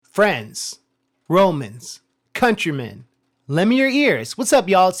friends, Romans, countrymen, lend me your ears. What's up,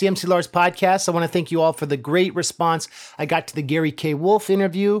 y'all? It's the MC Lars podcast. I want to thank you all for the great response I got to the Gary K. Wolf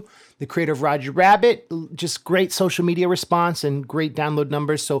interview, the creator of Roger Rabbit. Just great social media response and great download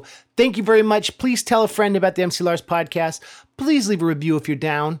numbers. So thank you very much. Please tell a friend about the MC Lars podcast. Please leave a review if you're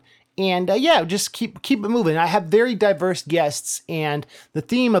down. And just keep it moving. I have very diverse guests, and the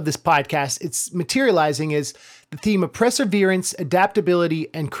theme of this podcast, it's materializing, is the theme of perseverance, adaptability,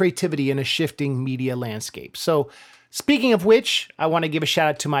 and creativity in a shifting media landscape. So speaking of which, I want to give a shout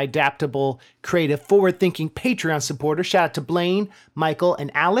out to my adaptable, creative, forward-thinking Patreon supporters. Shout out to Blaine, Michael, and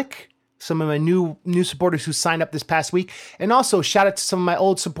Alec, some of my new supporters who signed up this past week. And also shout out to some of my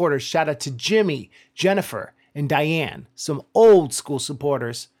old supporters. Shout out to Jimmy, Jennifer, and Diane, some old school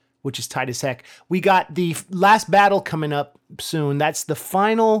supporters, which is tight as heck. We got the last battle coming up soon. That's the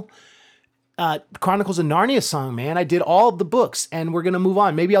final Chronicles of Narnia song, man. I did all of the books, and we're going to move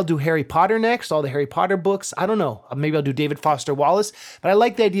on. Maybe I'll do Harry Potter next, all the Harry Potter books. I don't know. Maybe I'll do David Foster Wallace. But I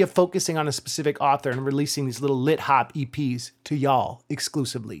like the idea of focusing on a specific author and releasing these little lit hop EPs to y'all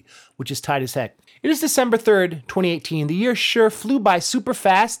exclusively, which is tight as heck. It is December 3rd, 2018. The year sure flew by super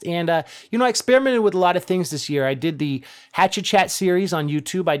fast, and I experimented with a lot of things this year. I did the Hatchet Chat series on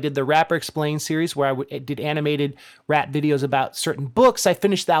YouTube. I did the Rapper Explain series where I did animated rap videos about certain books. I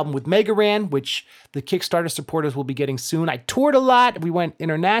finished the album with Mega Ran, which the Kickstarter supporters will be getting soon. I toured a lot. We went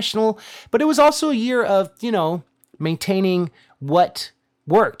international, but it was also a year of, maintaining what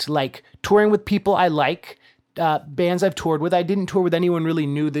worked, like touring with people I like, bands I've toured with. I didn't tour with anyone really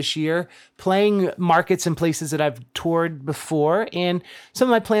new this year, playing markets and places that I've toured before. And some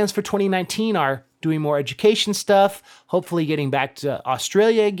of my plans for 2019 are doing more education stuff, hopefully getting back to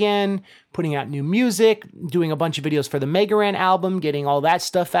Australia again, putting out new music, doing a bunch of videos for the Mega Ran album, getting all that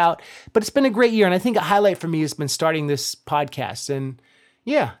stuff out. But it's been a great year. And I think a highlight for me has been starting this podcast. And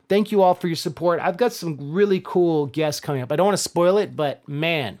yeah, thank you all for your support. I've got some really cool guests coming up. I don't want to spoil it, but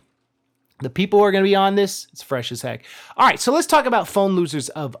man, the people who are going to be on this, it's fresh as heck. All right, so let's talk about Phone Losers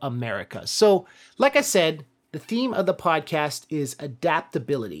of America. So, like I said, the theme of the podcast is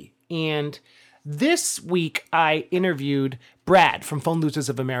adaptability. And this week, I interviewed Brad from Phone Losers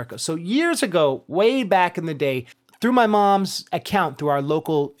of America. So years ago, way back in the day, through my mom's account, through our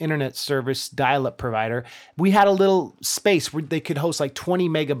local internet service dial-up provider, we had a little space where they could host like 20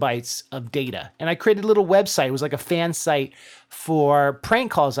 megabytes of data. And I created a little website. It was like a fan site for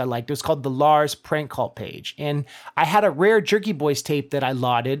prank calls I liked. It was called the Lars prank call page. And I had a rare Jerky Boys tape that I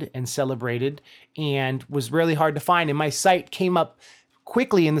lauded and celebrated and was really hard to find. And my site came up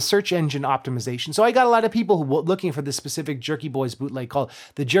quickly in the search engine optimization. So I got a lot of people who were looking for this specific Jerky Boys bootleg called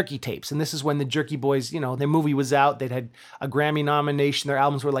the Jerky Tapes. And this is when the Jerky Boys, their movie was out. They'd had a Grammy nomination. Their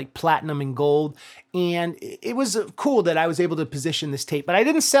albums were like platinum and gold. And it was cool that I was able to position this tape, but I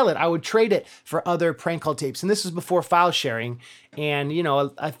didn't sell it. I would trade it for other prank call tapes. And this was before file sharing. And,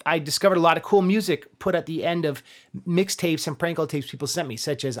 I discovered a lot of cool music put at the end of mixtapes and prank call tapes people sent me,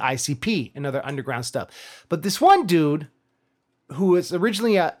 such as ICP and other underground stuff. But this one dude, who was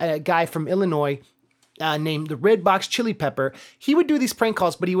originally a guy from Illinois named the Red Box Chili Pepper, he would do these prank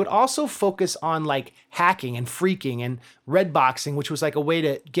calls, but he would also focus on like hacking and freaking and red boxing, which was like a way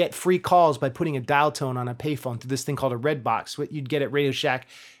to get free calls by putting a dial tone on a payphone through this thing called a red box, what you'd get at Radio Shack,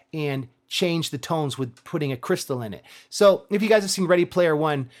 and change the tones with putting a crystal in it. So if you guys have seen Ready Player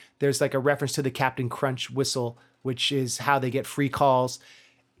One, there's like a reference to the Captain Crunch whistle, which is how they get free calls.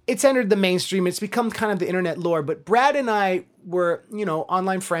 It's entered the mainstream. It's become kind of the internet lore, but Brad and I were,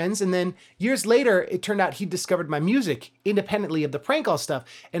 online friends. And then years later, it turned out he discovered my music independently of the prank call stuff.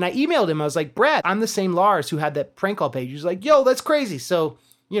 And I emailed him. I was like, Brad, I'm the same Lars who had that prank call page. He was like, yo, that's crazy. So,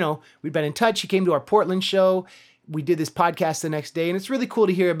 we'd been in touch. He came to our Portland show. We did this podcast the next day. And it's really cool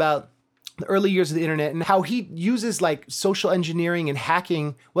to hear about the early years of the internet and how he uses like social engineering and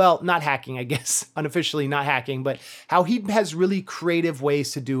hacking. Well, not hacking, I guess, unofficially not hacking, but how he has really creative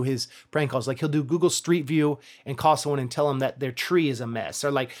ways to do his prank calls. Like he'll do Google Street View and call someone and tell them that their tree is a mess,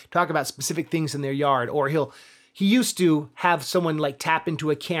 or like talk about specific things in their yard. Or he used to have someone like tap into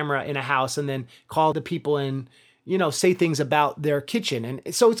a camera in a house and then call the people and, say things about their kitchen.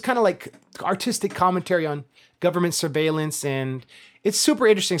 And so it's kind of like artistic commentary on government surveillance, and it's super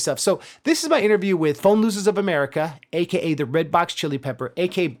interesting stuff. So this is my interview with Phone Losers of America, aka the Red Box Chili Pepper,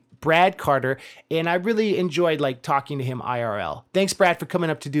 aka Brad Carter, and I really enjoyed like talking to him IRL. Thanks, Brad, for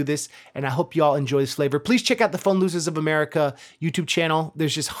coming up to do this, and I hope you all enjoy this flavor. Please check out the Phone Losers of America YouTube channel.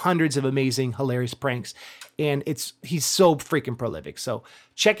 There's just hundreds of amazing, hilarious pranks, and he's so freaking prolific. So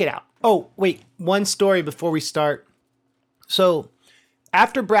check it out. Oh, wait, one story before we start. So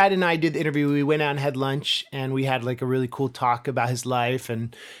after Brad and I did the interview, we went out and had lunch, and we had like a really cool talk about his life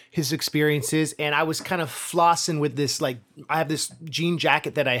and his experiences. And I was kind of flossing with this, like, I have this jean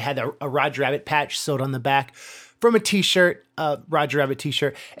jacket that I had a Roger Rabbit patch sewed on the back from a t-shirt, Roger Rabbit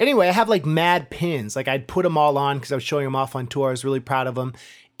t-shirt. Anyway, I have like mad pins. Like, I'd put them all on because I was showing them off on tour. I was really proud of them.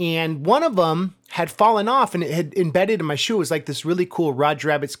 And one of them had fallen off and it had embedded in my shoe. It was like this really cool Roger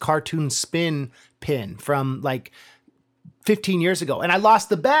Rabbit's cartoon spin pin from like 15 years ago. And I lost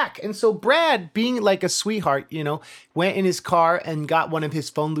the back. And so Brad, being like a sweetheart, you know, went in his car and got one of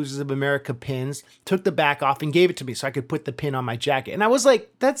his Phone Losers of America pins, took the back off and gave it to me so I could put the pin on my jacket. And I was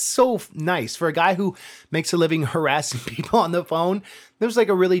like, that's so nice for a guy who makes a living harassing people on the phone. There was like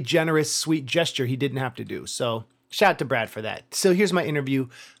a really generous, sweet gesture he didn't have to do. So shout out to Brad for that. So here's my interview.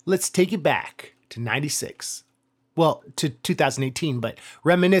 Let's take it back to 96. Well, to 2018, but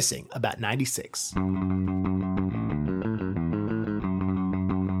reminiscing about 96.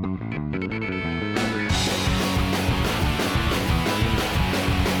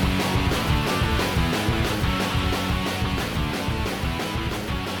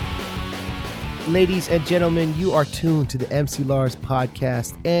 Ladies and gentlemen, you are tuned to the MC Lars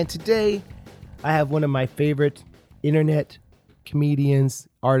podcast. And today I have one of my favorite internet comedians,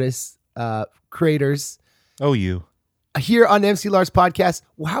 artists, creators. Oh, you. Here on the MC Lars podcast.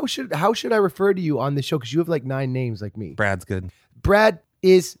 Well, how should I refer to you on the show? Because you have like 9 names like me. Brad's good. Brad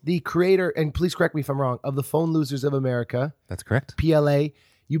is the creator, and please correct me if I'm wrong, of the Phone Losers of America. That's correct. PLA.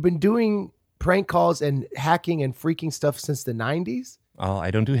 You've been doing prank calls and hacking and freaking stuff since the 90s? Oh,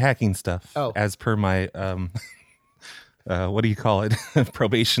 I don't do hacking stuff. Oh. As per my, what do you call it?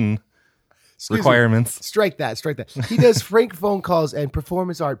 Probation requirements. Strike that. He does prank phone calls and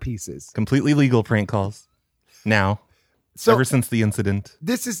performance art pieces. Completely legal prank calls. Now, So ever since the incident.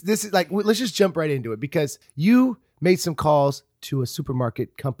 this is like, let's just jump right into it because you made some calls to a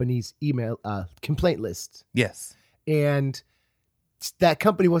supermarket company's email complaint list, Yes. and that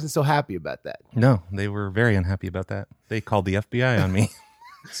company wasn't so happy about that. No, they were very unhappy about that. They called the FBI on me.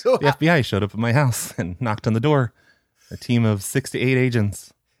 So The FBI showed up at my house and knocked on the door. A team of 6 to 8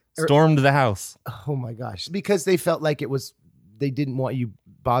 agents stormed the house. oh my gosh, because they felt like they didn't want you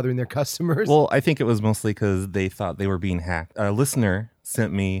bothering their customers. Well, I think it was mostly because they thought they were being hacked. A listener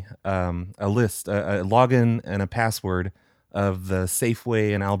sent me a list, a login and a password of the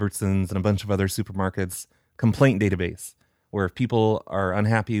Safeway and Albertsons and a bunch of other supermarkets complaint database, where if people are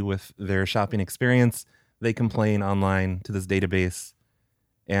unhappy with their shopping experience, they complain online to this database.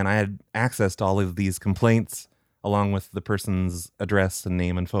 And I had access to all of these complaints along with the person's address and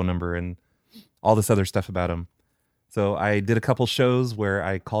name and phone number and all this other stuff about them. So I did a couple shows where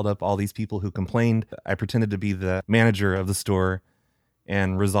I called up all these people who complained. I pretended to be the manager of the store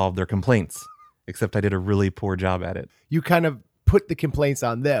and resolved their complaints, except I did a really poor job at it. You kind of put the complaints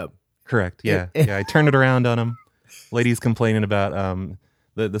on them. Correct. Yeah. Yeah. I turned it around on them. Ladies complaining about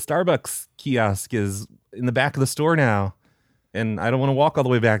the Starbucks kiosk is in the back of the store now, and I don't want to walk all the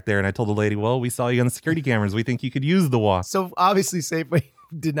way back there. And I told the lady, well, we saw you on the security cameras. We think you could use the walk. So obviously Safeway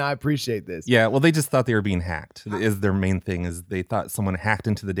did not appreciate this. Yeah, well, they just thought they were being hacked. Is their main thing is they thought someone hacked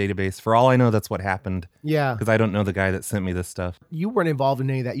into the database. For all I know, that's what happened. Yeah. Because I don't know the guy that sent me this stuff. You weren't involved in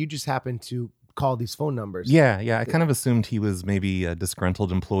any of that. You just happened to call these phone numbers. Yeah. I kind of assumed he was maybe a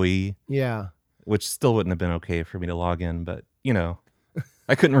disgruntled employee, Yeah. which still wouldn't have been okay for me to log in. But, you know,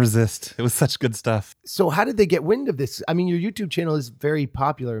 I couldn't resist. It was such good stuff. So how did they get wind of this? I mean, your YouTube channel is very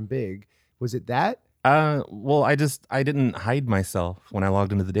popular and big. Was it that? Well, I didn't hide myself when I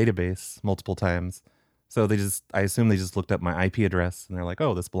logged into the database multiple times. So I assume they just looked up my IP address and they're like,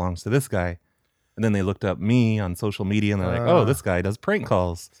 oh, this belongs to this guy. And then they looked up me on social media and they're like, oh, this guy does prank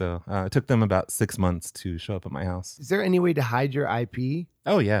calls. So it took them about 6 months to show up at my house. Is there any way to hide your IP?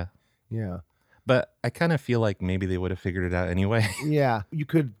 Oh, yeah. Yeah. But I kind of feel like maybe they would have figured it out anyway. Yeah. You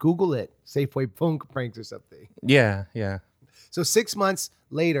could Google it, Safeway phone pranks or something. Yeah. So 6 months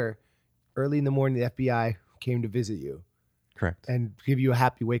later, early in the morning, the FBI came to visit you Correct. and give you a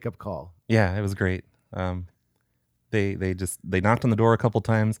happy wake-up call. Yeah, it was great. They knocked on the door a couple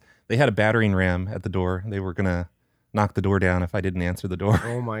times. They had a battering ram at the door. They were gonna knock the door down if I didn't answer the door.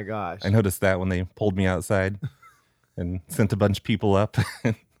 Oh my gosh. I noticed that when they pulled me outside and sent a bunch of people up.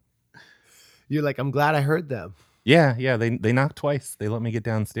 You're like, I'm glad I heard them. Yeah. They knocked twice. They let me get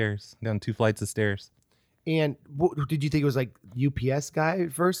downstairs, down 2 flights of stairs. And did you think it was like UPS guy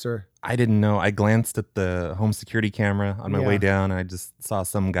at first, or? I didn't know. I glanced at the home security camera on my way down. And I just saw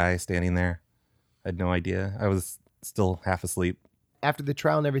some guy standing there. I had no idea. I was still half asleep. After the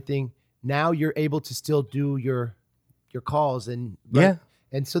trial and everything, now you're able to still do your calls and Yeah.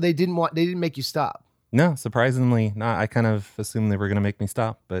 And so they didn't make you stop. No, surprisingly not. I kind of assumed they were going to make me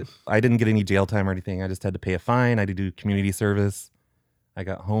stop, but I didn't get any jail time or anything. I just had to pay a fine. I had to do community service. I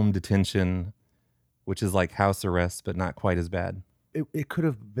got home detention, which is like house arrest, but not quite as bad. It could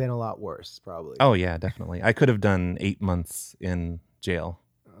have been a lot worse, probably. Oh, yeah, definitely. I could have done 8 months in jail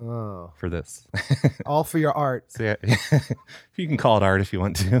for this. All for your art. So, yeah, you can call it art if you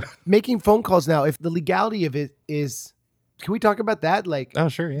want to. Making phone calls now, if the legality of it is, can we talk about that? Like, Oh,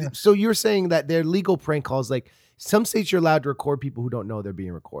 sure, yeah. so you're saying that they're legal prank calls. Like some states you're allowed to record people who don't know they're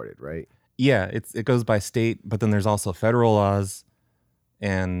being recorded, right? Yeah, it goes by state, but then there's also federal laws,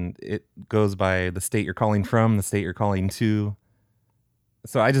 and it goes by the state you're calling from, the state you're calling to.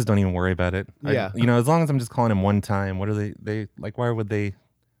 So I just don't even worry about it. Yeah. As long as I'm just calling them one time, what are they like? Why would they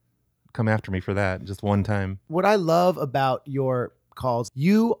come after me for that? Just one time. What I love about your calls,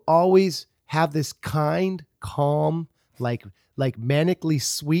 you always have this kind, calm, like manically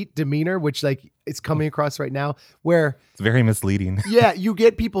sweet demeanor, which like it's coming across right now, where It's very misleading. yeah, you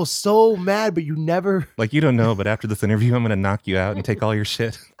get people so mad, but you never. Like, you don't know, but after this interview, I'm going to knock you out and take all your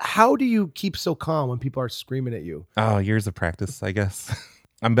shit. How do you keep so calm when people are screaming at you? Oh, years of practice, I guess.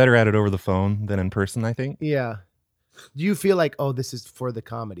 I'm better at it over the phone than in person, I think. Yeah. Do you feel like, oh, this is for the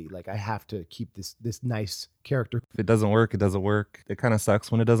comedy? Like I have to keep this nice character. If it doesn't work, it doesn't work. It kind of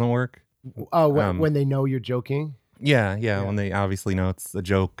sucks when it doesn't work. Oh, when they know you're joking. Yeah, when they obviously know it's a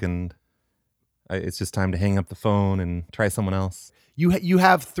joke and it's just time to hang up the phone and try someone else. You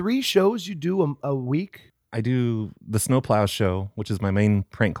have 3 shows you do a week. I do the Snowplow show, which is my main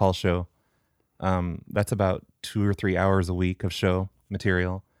prank call show. That's about 2 or 3 hours a week of show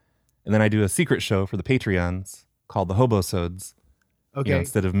material. And then I do a secret show for the Patreons called the Hobosodes. Okay.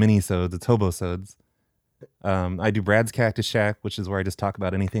 Instead of mini-sodes, it's Hobosodes. I do Brad's Cactus Shack, which is where I just talk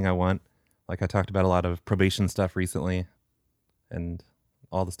about anything I want. Like I talked about a lot of probation stuff recently and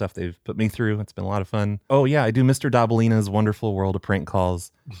all the stuff they've put me through. It's been a lot of fun. Oh, yeah, I do Mr. Dabalina's Wonderful World of Prank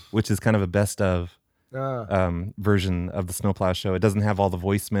Calls, which is kind of a best of version of the Snowplow show. It doesn't have all the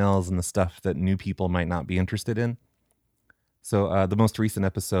voicemails and the stuff that new people might not be interested in. So the most recent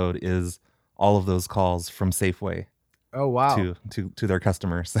episode is all of those calls from Safeway. Oh, wow. To their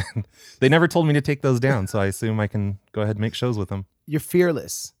customers. They never told me to take those down, so I assume I can go ahead and make shows with them. You're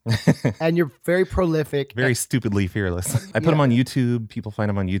fearless and you're very prolific. Very stupidly fearless. I put them on YouTube. People find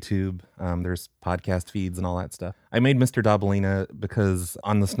them on YouTube. There's podcast feeds and all that stuff. I made Mr. Dabalina because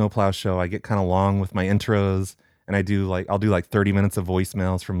on the Snowplow show, I get kind of long with my intros, and I'll do like 30 minutes of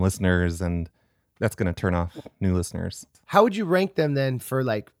voicemails from listeners, and that's going to turn off new listeners. How would you rank them then for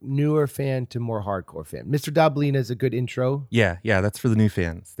like newer fan to more hardcore fan? Mr. Dabalina is a good intro. Yeah, that's for the new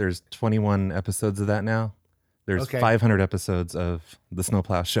fans. There's 21 episodes of that now. There's 500 episodes of the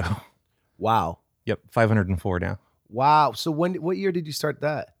Snowplow show. Wow. Yep, 504 now. Wow. So what year did you start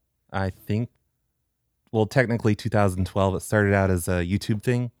that? I think, well, technically 2012. It started out as a YouTube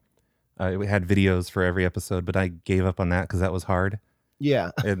thing. It had videos for every episode, but I gave up on that because that was hard. Yeah.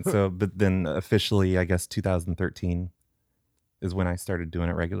 And so, but then officially, I guess 2013 is when I started doing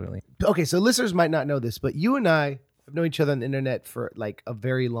it regularly. Okay, so listeners might not know this, but you and I have known each other on the internet for like a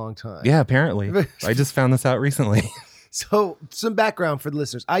very long time. Yeah, apparently. I just found this out recently. So some background for the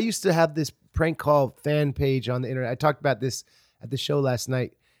listeners. I used to have this prank call fan page on the internet. I talked about this at the show last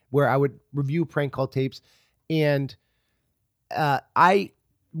night where I would review prank call tapes, and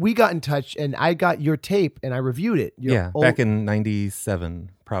we got in touch and I got your tape and I reviewed it. Back in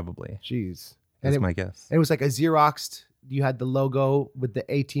 97, probably. Jeez. That's my guess. It was like a Xeroxed. You had the logo with the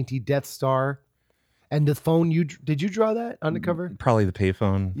AT&T Death Star and the phone. Did you draw that on the cover? Probably the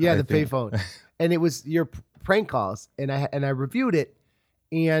payphone. Yeah, the payphone. And it was your prank calls, and I reviewed it.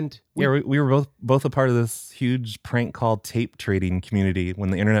 And we were both a part of this huge prank call tape trading community when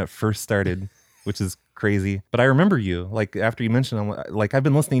the internet first started, which is crazy. But I remember you, like after you mentioned, I've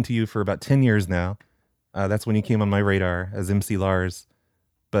been listening to you for about 10 years now. That's when you came on my radar as MC Lars.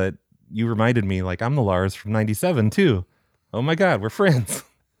 But you reminded me, like, I'm the Lars from 97 too. Oh my God, we're friends.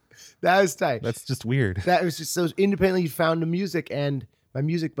 That was tight. That's just weird. That was just so independently you found the music and my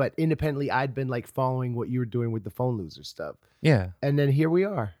music, but independently I'd been like following what you were doing with the phone loser stuff. Yeah. And then here we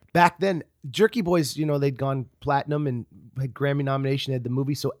are. Back then, Jerky Boys, they'd gone platinum and had Grammy nomination, had the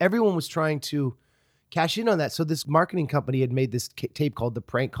movie. So everyone was trying to cash in on that. So this marketing company had made this tape called The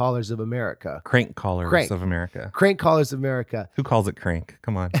Prank Callers of America. Crank Callers of America. Crank Callers of America. Who calls it crank?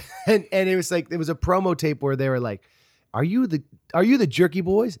 Come on. and it was like, it was a promo tape where they were like, Are you the Jerky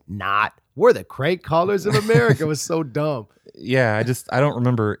Boys? Not. We're the Crank Callers of America. It was so dumb. Yeah, I don't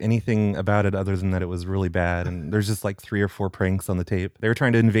remember anything about it other than that it was really bad. And there's just like 3 or 4 pranks on the tape. They were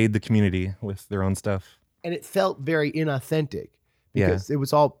trying to invade the community with their own stuff. And it felt very inauthentic because it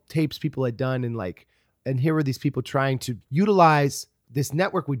was all tapes people had done in like And here were these people trying to utilize this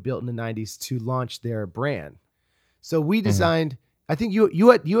network we built in the 90s to launch their brand. So we designed, I think you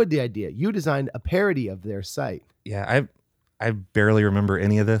had the idea. You designed a parody of their site. Yeah, I barely remember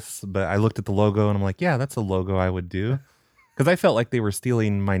any of this, but I looked at the logo and I'm like, yeah, that's a logo I would do. Because I felt like they were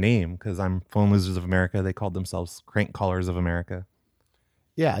stealing my name because I'm Phone Losers of America. They called themselves Crank Callers of America.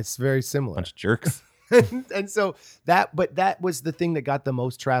 Yeah, it's very similar. Bunch of jerks. And so that was the thing that got the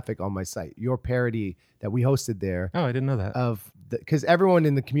most traffic on my site. Your parody that we hosted there. Oh, I didn't know that. Because everyone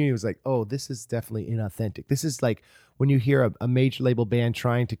in the community was like, oh, this is definitely inauthentic. This is like when you hear a major label band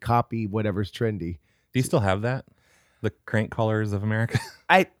trying to copy whatever's trendy. Do you still have that? The Crank Callers of America?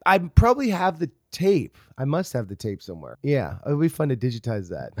 I probably have the tape. I must have the tape somewhere. Yeah, it would be fun to digitize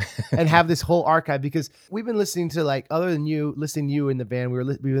that and have this whole archive, because we've been listening to, like, other than you, listening to you in the van,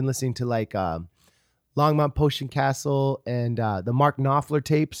 we've been listening to like Longmont Potion Castle and the Mark Knopfler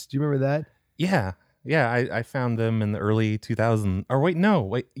tapes. Do you remember that? Yeah. I found them in the early 2000s. Or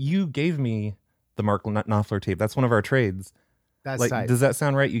wait, you gave me the Mark Knopfler tape. That's one of our trades. That's like, tight. does that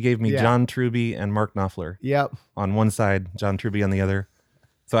sound right? You gave me John Truby and Mark Knopfler. Yep. On one side, John Truby on the other.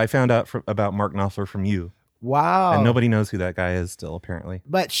 So I found out about Mark Knopfler from you. Wow. And nobody knows who that guy is still, apparently.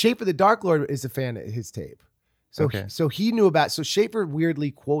 But Schaefer the Dark Lord is a fan of his tape. So Okay. so he knew about, so Schaefer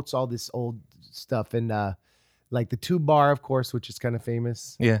weirdly quotes all this old stuff, and like the Tube Bar, of course, which is kind of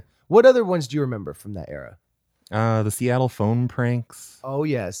famous. Yeah. What other ones do you remember from that era? The Seattle phone pranks, Oh,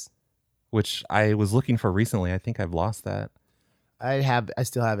 yes. which I was looking for recently. I think I've lost that. I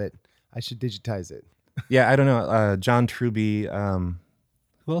still have it. I should digitize it. Yeah, I don't know. John Truby.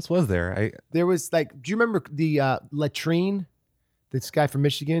 Who else was there? There was, like, do you remember the Latrine? This guy from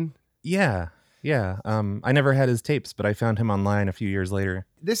Michigan? Yeah. I never had his tapes, but I found him online a few years later.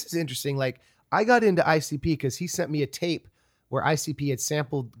 This is interesting. Like, I got into ICP because he sent me a tape where ICP had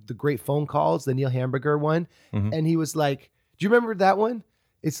sampled the Great Phone Calls, the Neil Hamburger one. Mhm. And he was like, do you remember that one?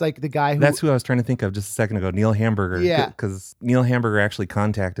 It's like the guy who... That's who I was trying to think of just a second ago, Neil Hamburger. Yeah. Because Neil Hamburger actually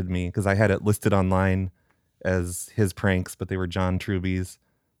contacted me because I had it listed online as his pranks, but they were John Truby's.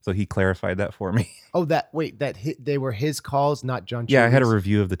 So he clarified that for me. Oh, they were his calls, not John Yeah, I had a Truby's?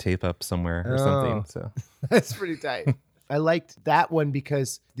 review of the tape up somewhere or something. So That's pretty tight. I liked that one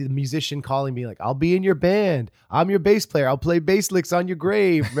because the musician calling me like, I'll be in your band. I'm your bass player. I'll play bass licks on your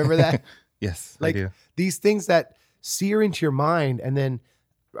grave. Remember that? yes, Like, I do. these things that sear into your mind, and then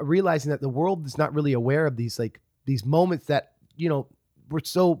realizing that the world is not really aware of these moments that, were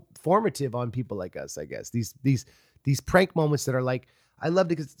so formative on people like us, I guess. These prank moments that are like, I love it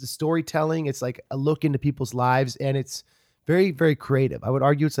because it's the storytelling. It's like a look into people's lives, and it's very, very creative. I would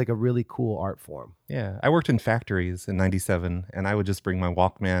argue it's like a really cool art form. Yeah, I worked in factories in 97, and I would just bring my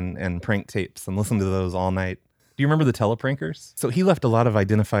Walkman and prank tapes and listen to those all night. Do you remember the teleprankers? So he left a lot of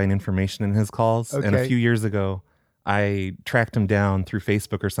identifying information in his calls, and a Okay. few years ago, I tracked him down through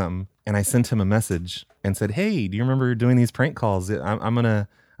Facebook or something, and I sent him a message and said, "Hey, do you remember doing these prank calls?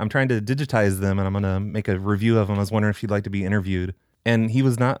 I'm trying to digitize them, and I'm gonna make a review of them. I was wondering if you'd like to be interviewed." And he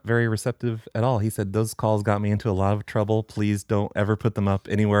was not very receptive at all. He said, "Those calls got me into a lot of trouble. Please don't ever put them up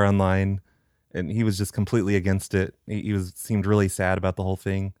anywhere online." And he was just completely against it. He seemed really sad about the whole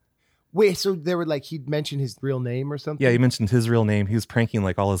thing. Wait, so they were like, he'd mentioned his real name or something? Yeah, he mentioned his real name. He was pranking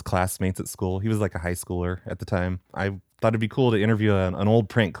like all his classmates at school. He was like a high schooler at the time. I thought it'd be cool to interview an old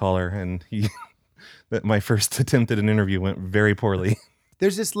prank caller, and my first attempt at an interview went very poorly.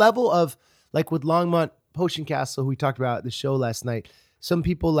 There's this level of, like with Longmont Potion Castle, who we talked about at the show last night, some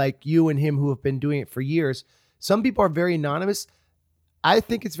people like you and him who have been doing it for years, some people are very anonymous. I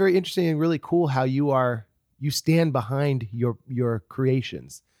think it's very interesting and really cool how you stand behind your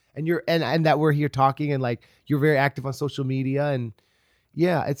creations, and and that we're here talking, and like you're very active on social media, and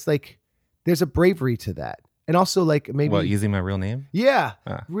yeah, it's like there's a bravery to that. And also like maybe Using my real name? Yeah.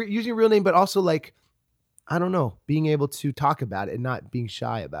 Ah. Using your real name, but also like, I don't know, being able to talk about it and not being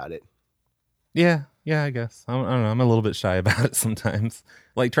shy about it. Yeah, I guess. I don't know. I'm a little bit shy about it sometimes.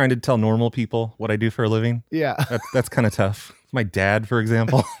 Like trying to tell normal people what I do for a living. Yeah. That's kind of tough. My dad, for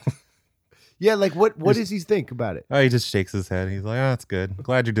example. Yeah, like what does he think about it? He just shakes his head. He's like, "Oh, that's good.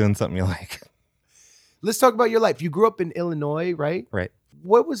 Glad you're doing something you like." Let's talk about your life. You grew up in Illinois, right? Right.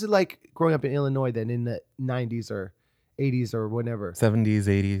 What was it like growing up in Illinois then in the 90s or 80s or whatever? 70s,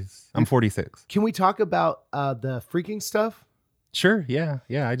 80s. I'm 46. Can we talk about the freaking stuff? Sure. Yeah.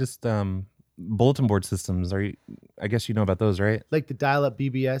 I just bulletin board systems. I guess you know about those, right? Like the dial-up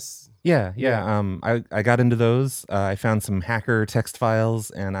BBS? Yeah. I got into those. I found some hacker text files,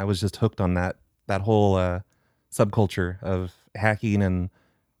 and I was just hooked on that whole subculture of hacking and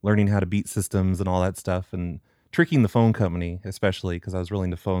learning how to beat systems and all that stuff. And tricking the phone company, especially because I was really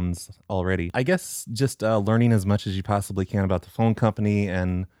into phones already. I guess just learning as much as you possibly can about the phone company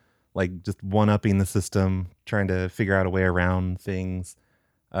and like just one-upping the system, trying to figure out a way around things.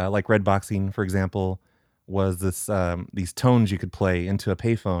 Like red boxing, for example, was this these tones you could play into a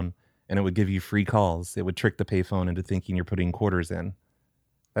payphone, and it would give you free calls. It would trick the payphone into thinking you're putting quarters in.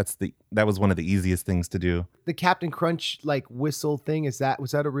 That was one of the easiest things to do. The Captain Crunch like whistle thing, was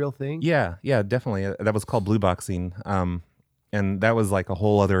that a real thing? Yeah, definitely. That was called blue boxing. And that was like a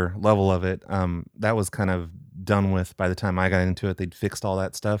whole other level of it. That was kind of done with by the time I got into it. They'd fixed all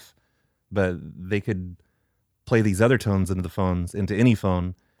that stuff, but they could play these other tones into any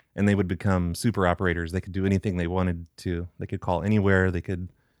phone, and they would become super operators. They could do anything they wanted to. They could call anywhere. They could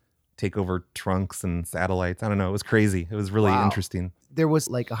take over trunks and satellites. I don't know. It was crazy. It was really interesting. There was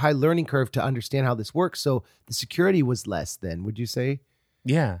like a high learning curve to understand how this works. So the security was less then, would you say?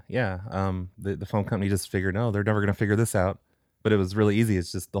 Yeah. The phone company just figured, no, they're never going to figure this out. But it was really easy.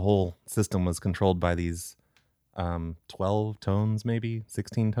 It's just the whole system was controlled by these 12 tones, maybe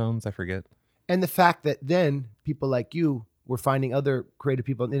 16 tones. I forget. And the fact that then people like you were finding other creative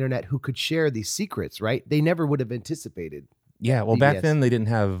people on the internet who could share these secrets, right? They never would have anticipated. Yeah, well, back then they didn't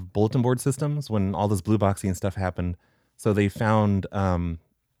have bulletin board systems when all this blue boxing stuff happened. So they found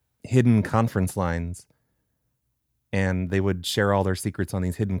hidden conference lines, and they would share all their secrets on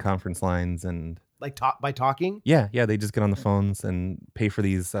these hidden conference lines. And like by talking? Yeah, they just get on the phones and pay for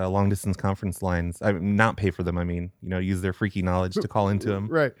these long distance conference lines. Not pay for them, I mean, use their freaky knowledge to call into them.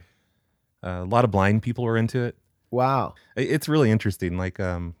 Right. A lot of blind people were into it. Wow. It's really interesting. Like,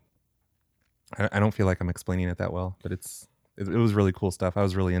 I don't feel like I'm explaining it that well, but it was really cool stuff. I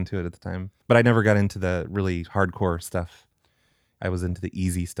was really into it at the time, but I never got into the really hardcore stuff. I was into the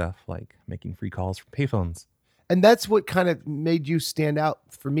easy stuff, like making free calls from payphones. And that's what kind of made you stand out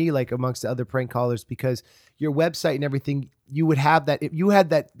for me, like amongst the other prank callers, because your website and everything, you would have that, you had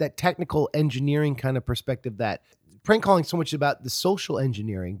that technical engineering kind of perspective. That prank calling so much about the social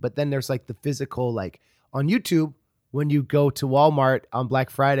engineering, but then there's like the physical, like on YouTube, when you go to Walmart on Black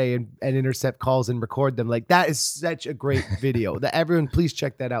Friday and intercept calls and record them. Like, that is such a great video that everyone, please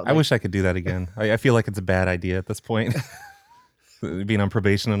check that out. I wish I could do that again. I feel like it's a bad idea at this point. Being on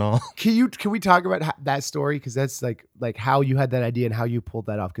probation and all. Can we talk about that story? Because that's like how you had that idea and how you pulled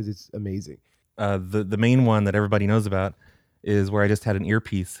that off, because it's amazing. The main one that everybody knows about is where I just had an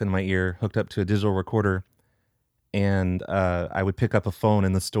earpiece in my ear hooked up to a digital recorder, and I would pick up a phone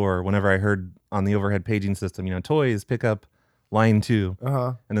in the store whenever I heard on the overhead paging system, toys, pick up line 2.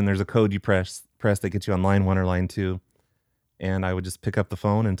 Uh-huh. And then there's a code you press that gets you on line 1 or line 2. And I would just pick up the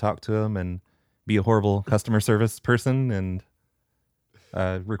phone and talk to them and be a horrible customer service person and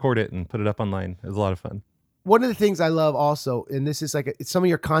record it and put it up online. It was a lot of fun. One of the things I love also, and this is like some of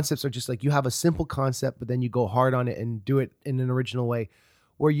your concepts are just like, you have a simple concept, but then you go hard on it and do it in an original way,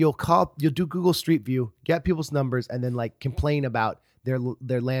 where you'll do Google Street View, get people's numbers, and then like complain about their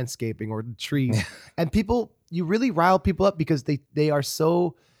landscaping or the trees. And you really rile people up because they are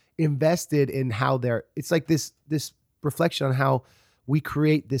so invested in how it's like this reflection on how we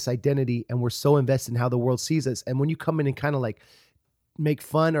create this identity, and we're so invested in how the world sees us. And when you come in and kind of like make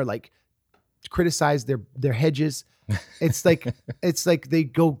fun or like criticize their hedges, it's like they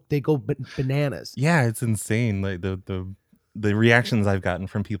go bananas. Yeah, it's insane. Like the reactions I've gotten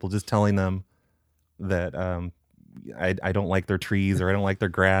from people just telling them that I don't like their trees, or I don't like their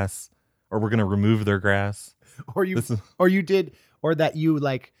grass, or we're gonna remove their grass, or that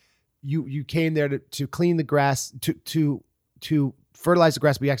you came there to clean the grass, to fertilize the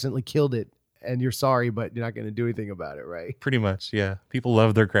grass, but you accidentally killed it, and you're sorry, but you're not going to do anything about it, right? Pretty much, yeah. People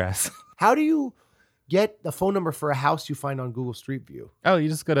love their grass. How do you get the phone number for a house you find on Google Street View? Oh, you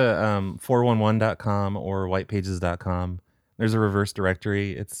just go to 411.com or whitepages.com. There's a reverse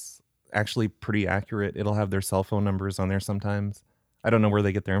directory. It's actually pretty accurate. It'll have their cell phone numbers on there sometimes. I don't know where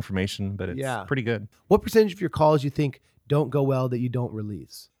they get their information, but it's pretty good. What percentage of your calls you think don't go well that you don't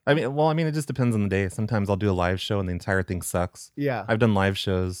release? I mean, it just depends on the day. Sometimes I'll do a live show and the entire thing sucks. Yeah. I've done live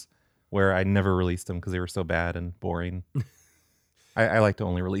shows where I never released them because they were so bad and boring. I like to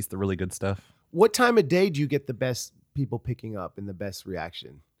only release the really good stuff. What time of day do you get the best people picking up and the best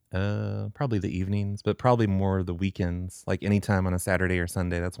reaction? Probably the evenings, but probably more the weekends. Like anytime on a Saturday or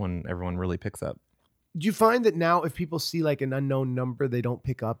Sunday, that's when everyone really picks up. Do you find that now if people see like an unknown number, they don't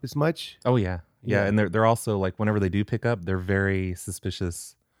pick up as much? Oh yeah. And they're also like, whenever they do pick up, they're very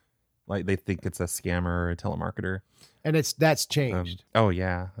suspicious. Like they think it's a scammer or a telemarketer. And that's changed. Oh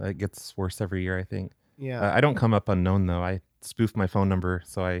yeah, it gets worse every year, I think. Yeah. I don't come up unknown though. I spoof my phone number,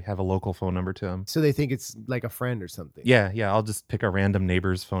 so I have a local phone number to them. So they think it's like a friend or something. Yeah. I'll just pick a random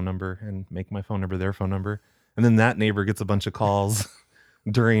neighbor's phone number and make my phone number their phone number. And then that neighbor gets a bunch of calls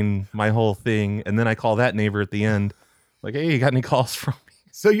during my whole thing. And then I call that neighbor at the end, like, hey, you got any calls from me?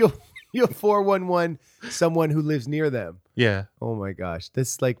 So you'll 411 someone who lives near them. Yeah. Oh my gosh.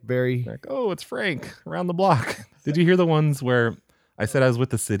 That's like very... Like, oh, it's Frank around the block. Did you hear the ones where I said I was with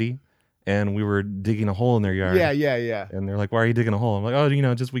the city and we were digging a hole in their yard? Yeah. And they're like, why are you digging a hole? I'm like,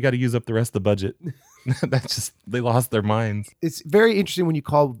 oh, just we got to use up the rest of the budget. That's just, they lost their minds. It's very interesting when you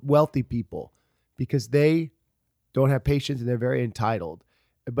call wealthy people because they don't have patience and they're very entitled.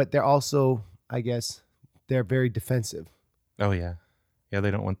 But they're also, I guess, they're very defensive. Oh, yeah. Yeah, they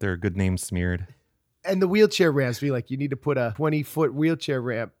don't want their good name smeared. And the wheelchair ramps be like, you need to put a 20-foot wheelchair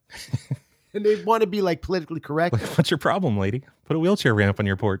ramp. And they want to be like politically correct. Like, what's your problem, lady? Put a wheelchair ramp on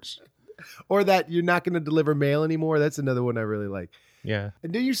your porch. Or that you're not going to deliver mail anymore. That's another one I really like. Yeah.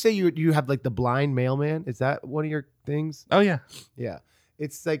 And did you say you have like the blind mailman? Is that one of your things? Oh, yeah. Yeah.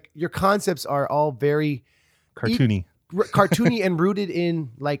 It's like your concepts are all very Cartoony. Cartoony and rooted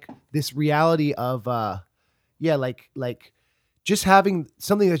in like this reality of, like just having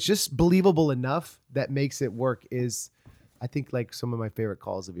something that's just believable enough that makes it work is, I think, like some of my favorite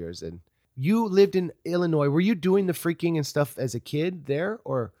calls of yours. And you lived in Illinois. Were you doing the freaking and stuff as a kid there,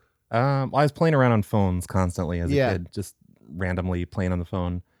 or? I was playing around on phones constantly as a kid, just randomly playing on the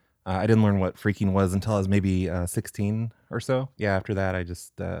phone. I didn't learn what freaking was until I was maybe 16 or so. Yeah, after that, I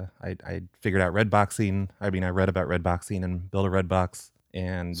just I figured out redboxing. I mean, I read about redboxing and built a redbox.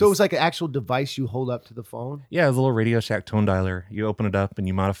 And so it was like an actual device you hold up to the phone? Yeah, it was a little Radio Shack tone dialer. You open it up and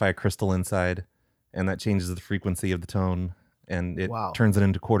you modify a crystal inside, and that changes the frequency of the tone, and it turns it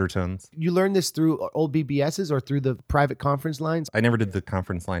into quarter tones. You learned this through old BBSs or through the private conference lines? I never did the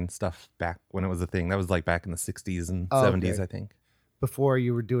conference line stuff back when it was a thing. That was like back in the 60s and 70s, I think. Before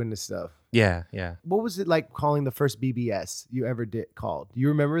you were doing this stuff. Yeah. What was it like calling the first BBS you ever called? Do you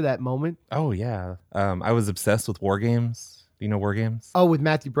remember that moment? Oh, yeah. I was obsessed with war games. Do you know war games? Oh, with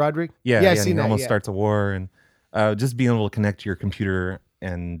Matthew Broderick? Yeah, I've seen that. Almost starts a war, and just being able to connect to your computer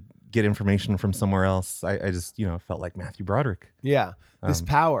and get information from somewhere else. I just, felt like Matthew Broderick. Yeah, this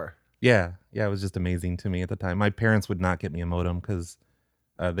power. Yeah, it was just amazing to me at the time. My parents would not get me a modem because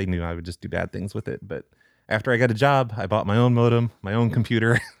they knew I would just do bad things with it. But after I got a job, I bought my own modem, my own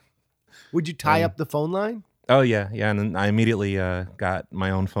computer. Would you tie up the phone line? Oh, yeah. And then I immediately got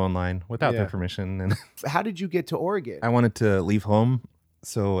my own phone line without their permission. And how did you get to Oregon? I wanted to leave home.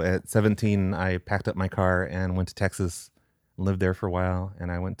 So at 17, I packed up my car and went to Texas, lived there for a while.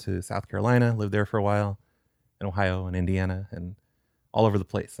 And I went to South Carolina, lived there for a while, in Ohio and Indiana, and all over the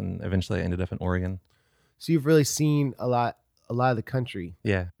place. And eventually I ended up in Oregon. So you've really seen a lot of the country.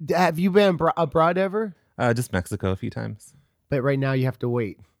 Yeah. Have you been abroad ever? Just Mexico a few times. But right now you have to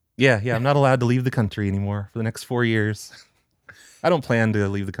wait. Yeah. I'm not allowed to leave the country anymore for the next 4 years. I don't plan to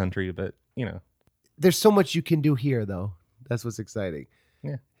leave the country, but, There's so much you can do here, though. That's what's exciting.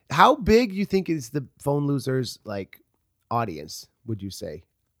 Yeah. How big do you think is the Phone Losers, audience, would you say?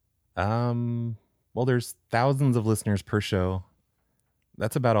 Well, there's thousands of listeners per show.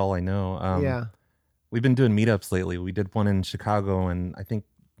 That's about all I know. Yeah. We've been doing meetups lately. We did one in Chicago, and I think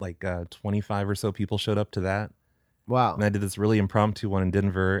 25 or so people showed up to that. Wow. And I did this really impromptu one in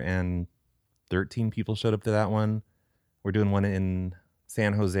Denver, and 13 people showed up to that one. We're doing one in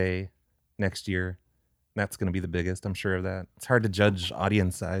San Jose next year. That's going to be the biggest, I'm sure of that. It's hard to judge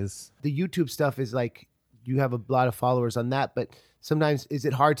audience size. The YouTube stuff is you have a lot of followers on that, but sometimes is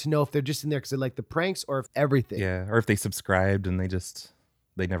it hard to know if they're just in there because they like the pranks or if everything? Yeah, or if they subscribed and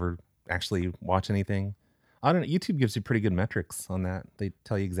they never actually watch anything. I don't know. YouTube gives you pretty good metrics on that. They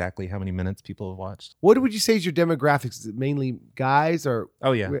tell you exactly how many minutes people have watched. What would you say is your demographics? Is it mainly guys or?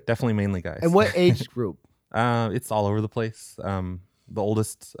 Oh yeah, definitely mainly guys. And what age group? It's all over the place. The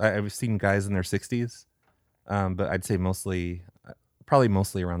oldest, I've seen guys in their 60s, but I'd say probably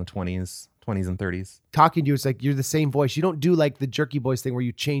mostly around the 20s and 30s. Talking to you, it's like you're the same voice. You don't do the jerky voice thing where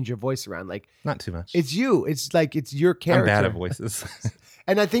you change your voice around. Not too much. It's you. It's it's your character. I'm bad at voices.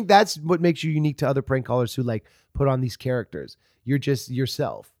 And I think that's what makes you unique to other prank callers who put on these characters. You're just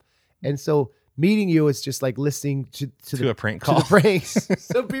yourself. And so meeting you is just listening to a prank call. To the pranks.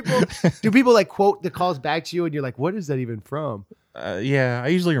 So do people quote the calls back to you and you're like, what is that even from? Yeah, I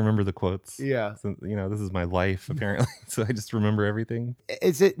usually remember the quotes. Yeah. So, this is my life apparently. So I just remember everything.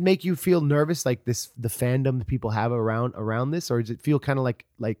 Does it make you feel nervous the fandom that people have around this? Or does it feel kind of like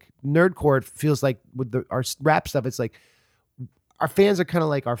nerdcore? It feels like with our rap stuff, it's like our fans are kind of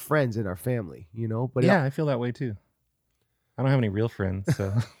like our friends and our family, But yeah, I feel that way too. I don't have any real friends,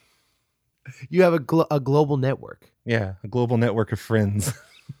 so. You have a global network. Yeah, a global network of friends.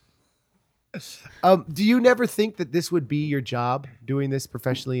 Do you never think that this would be your job, doing this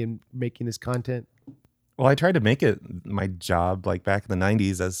professionally and making this content? Well, I tried to make it my job like back in the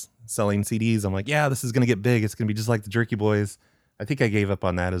 90s as selling CDs. I'm like, yeah, this is going to get big. It's going to be just like the Jerky Boys. I think I gave up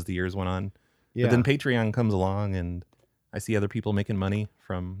on that as the years went on. Yeah. But then Patreon comes along and I see other people making money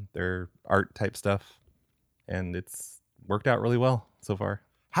from their art type stuff. And it's worked out really well so far.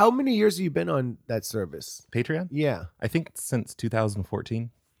 How many years have you been on that service? Patreon? Yeah. I think since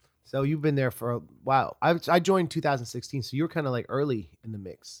 2014. So you've been there for a while. I joined 2016, so you were kind of like early in the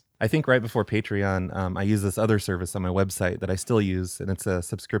mix. I think right before Patreon, I use this other service on my website that I still use, and it's a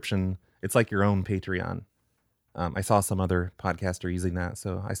subscription. It's like your own Patreon. I saw some other podcaster using that,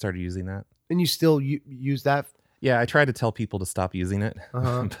 so I started using that. And you still use that? Yeah, I try to tell people to stop using it,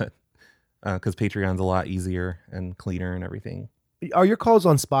 Uh-huh. but because Patreon's a lot easier and cleaner and everything. Are your calls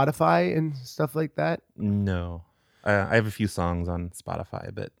on Spotify and stuff like that? No, I have a few songs on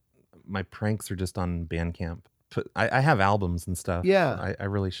Spotify, but my pranks are just on Bandcamp. But I have albums and stuff. Yeah. I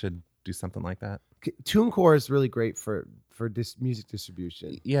really should do something like that. TuneCore is really great for music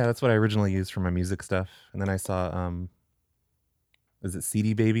distribution. Yeah, that's what I originally used for my music stuff, and then I saw is it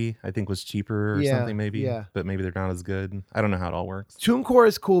CD Baby? I think was cheaper or something maybe. Yeah. But maybe they're not as good. I don't know how it all works. TuneCore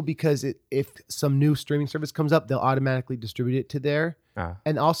is cool because if some new streaming service comes up, they'll automatically distribute it to there.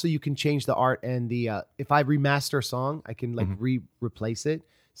 And also you can change the art and the if I remaster a song, I can like replace it.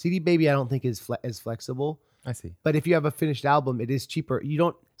 CD Baby I don't think is as flexible. I see. But if you have a finished album, it is cheaper. You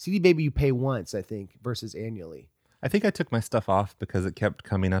don't CD Baby you pay once, I think, versus annually. I think I took my stuff off because it kept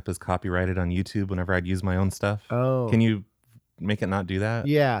coming up as copyrighted on YouTube whenever I'd use my own stuff. Oh. Can you make it not do that?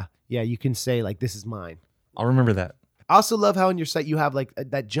 Yeah. Yeah, you can say like this is mine. I'll remember that. I also love how on your site you have like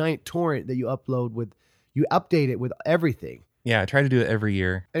that giant torrent that you upload you update it with everything. Yeah, I try to do it every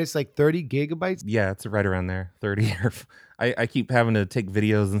year. And it's like 30 gigabytes. Yeah, it's right around there, 30. I keep having to take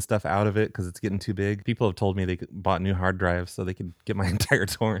videos and stuff out of it because it's getting too big. People have told me they bought new hard drives so they could get my entire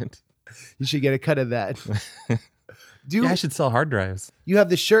torrent. You should get a cut of that. Yeah, I should sell hard drives. You have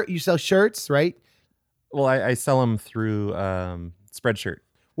the shirt. You sell shirts, right? Well, I sell them through Spreadshirt.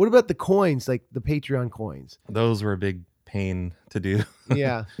 What about the coins, like the Patreon coins? Those were a big pain to do.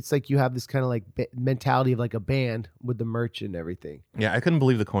 Yeah. It's like you have this kind of like mentality of like a band with the merch and everything. Yeah, I couldn't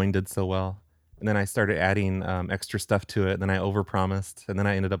believe the coin did so well. And then I started adding extra stuff to it. Then I overpromised. And then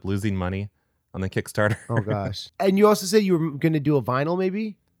I ended up losing money on the Kickstarter. Oh, gosh. And you also said you were going to do a vinyl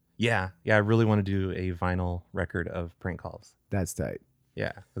maybe? Yeah, I really want to do a vinyl record of prank calls. That's tight.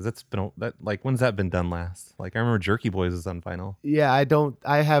 Yeah, because that's been when's that been done last? Like I remember Jerky Boys is on vinyl. Yeah,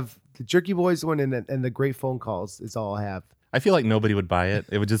 I have the Jerky Boys one and the Great Phone Calls is all I have. I feel like nobody would buy it.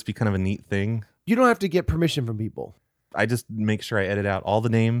 It would just be kind of a neat thing. You don't have to get permission from people. I just make sure I edit out all the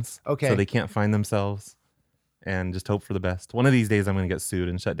names, okay, so they can't find themselves, and just hope for the best. One of these days, I'm going to get sued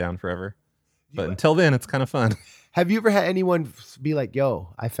and shut down forever. But until then, it's kind of fun. Have you ever had anyone be like,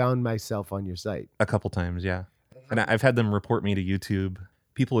 yo, I found myself on your site? A couple times, yeah. And I've had them report me to YouTube.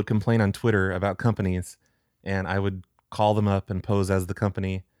 People would complain on Twitter about companies, and I would call them up and pose as the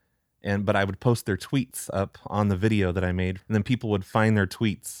company. But I would post their tweets up on the video that I made. And then people would find their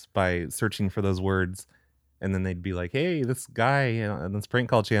tweets by searching for those words. And then they'd be like, hey, this guy on this prank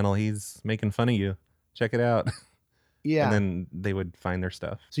call channel, he's making fun of you. Check it out. Yeah. And then they would find their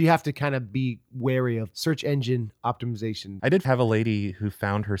stuff. So you have to kind of be wary of search engine optimization. I did have a lady who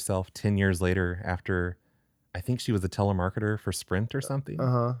found herself 10 years later after, I think she was a telemarketer for Sprint or something.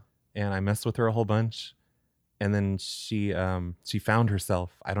 Uh-huh. And I messed with her a whole bunch. And then she found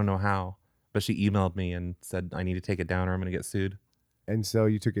herself. I don't know how, but she emailed me and said, I need to take it down or I'm going to get sued. And so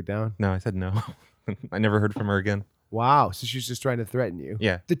you took it down? No, I said no. I never heard from her again. Wow. So she was just trying to threaten you.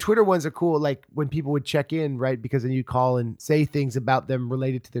 Yeah. The Twitter ones are cool, like when people would check in, right? Because then you call and say things about them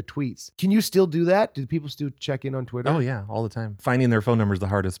related to their tweets. Can you still do that? Do people still check in on Twitter? Oh, yeah, all the time. Finding their phone number is the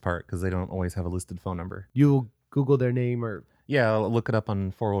hardest part because they don't always have a listed phone number. You'll Google their name or... Yeah, I'll look it up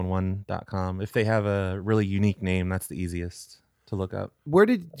on 411.com. If they have a really unique name, that's the easiest to look up. Where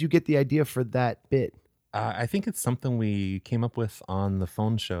did you get the idea for that bit? I think it's something we came up with on the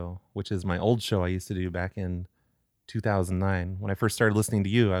phone show, which is my old show I used to do back in 2009. When I first started listening to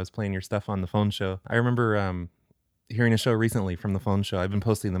you, I was playing your stuff on the phone show. I remember hearing a show recently from the phone show. I've been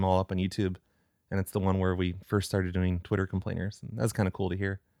posting them all up on YouTube, and it's the one where we first started doing Twitter complainers. And that's kind of cool to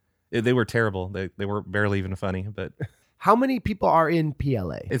hear. They were terrible. They were barely even funny, but... How many people are in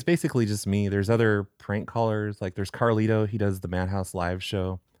PLA? It's basically just me. There's other prank callers. Like there's Carlito. He does the Madhouse Live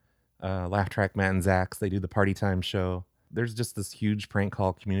show. Laugh Track Matt and Zach's. They do the Party Time show. There's just this huge prank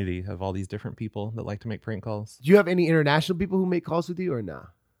call community of all these different people that like to make prank calls. Do you have any international people who make calls with you or not?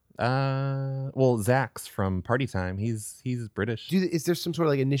 Well, Zach's from Party Time. He's British. Is there some sort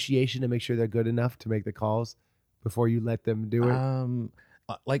of like initiation to make sure they're good enough to make the calls before you let them do it?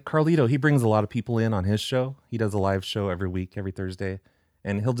 Like Carlito, he brings a lot of people in on his show. He does a live show every week, every Thursday,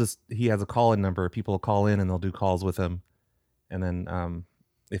 and he has a call-in number. People will call in and they'll do calls with him, and then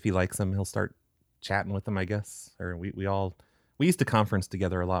if he likes them, he'll start chatting with them, I guess. Or we used to conference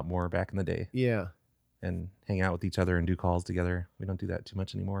together a lot more back in the day. Yeah. And hang out with each other and do calls together. We don't do that too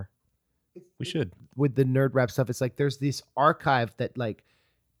much anymore. We should. With the nerd rap stuff, it's like there's this archive that like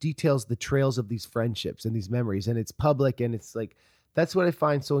details the trails of these friendships and these memories, and it's public, and it's like that's what I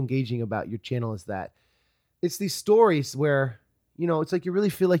find so engaging about your channel is that it's these stories where, you know, it's like you really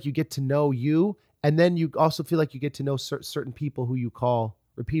feel like you get to know you, and then you also feel like you get to know certain people who you call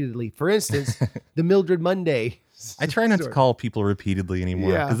repeatedly. For instance, the Mildred Monday. I try not to call people repeatedly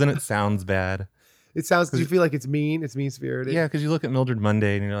anymore because then it sounds bad. It sounds. Do you feel like it's mean? It's mean spirited. Yeah, because you look at Mildred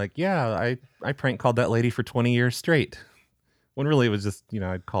Monday and you're like, yeah, I prank called that lady for 20 years straight. When really it was just, you know,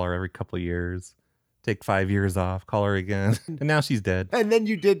 I'd call her every couple of years, take 5 years off, call her again, and now she's dead. And then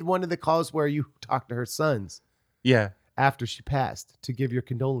you did one of the calls where you talked to her sons. Yeah. After she passed to give your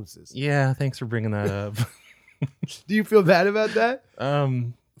condolences. Yeah, thanks for bringing that up. Do you feel bad about that?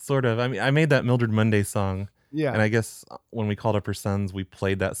 Sort of. I mean, I made that Mildred Monday song. Yeah. And I guess when we called up her sons, we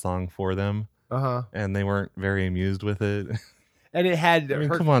played that song for them. Uh-huh. And they weren't very amused with it. And it had I mean,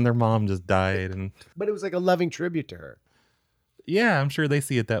 come on, their mom just died. But it was like a loving tribute to her. Yeah, I'm sure they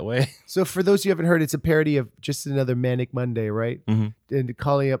see it that way. So for those you haven't heard, it's a parody of Just Another Manic Monday, right? Mm-hmm. And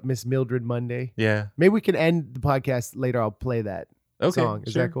calling up Miss Mildred Monday. Yeah. Maybe we can end the podcast later. I'll play that song.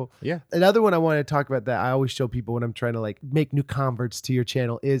 Is that cool? Yeah. Another one I want to talk about that I always show people when I'm trying to like make new converts to your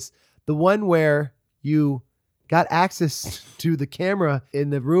channel is the one where you got access to the camera in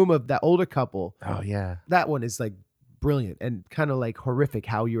the room of that older couple. Oh, yeah. That one is like brilliant and kind of like horrific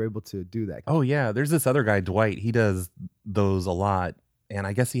how you're able to do that. Oh, yeah. There's this other guy, Dwight. He does those a lot. And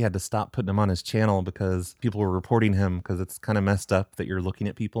I guess he had to stop putting them on his channel because people were reporting him because it's kind of messed up that you're looking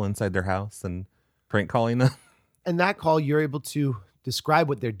at people inside their house and prank calling them. And that call, you're able to describe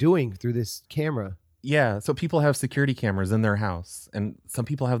what they're doing through this camera. Yeah. So people have security cameras in their house, and some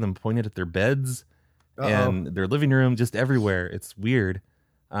people have them pointed at their beds and their living room, just everywhere. It's weird.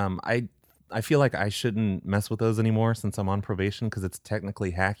 I feel like I shouldn't mess with those anymore since I'm on probation because it's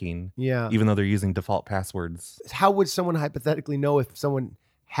technically hacking. Yeah. Even though they're using default passwords. How would someone hypothetically know if someone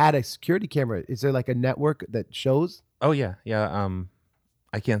had a security camera? Is there like a network that shows? Oh, yeah. Yeah.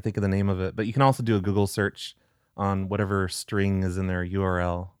 I can't think of the name of it, but you can also do a Google search on whatever string is in their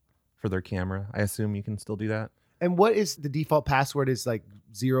URL for their camera. I assume you can still do that. And what is the default password is like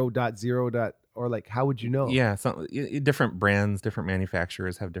 0.0. Or like, how would you know? Yeah, different brands, different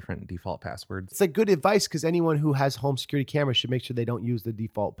manufacturers have different default passwords. It's like good advice because anyone who has home security cameras should make sure they don't use the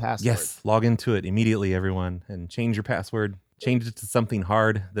default password. Yes, log into it immediately, everyone, and change your password. Change it to something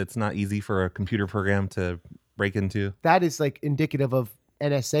hard that's not easy for a computer program to break into. That is like indicative of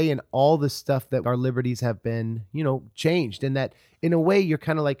NSA and all the stuff that our liberties have been, you know, changed. And that in a way, you're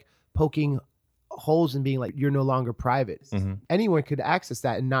kind of like poking holes and being like, you're no longer private. Mm-hmm. Anyone could access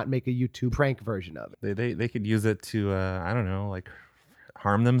that and not make a YouTube prank version of it. They could use it to, I don't know, like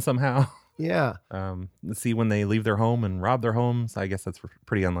harm them somehow. Yeah. See when they leave their home and rob their homes. I guess that's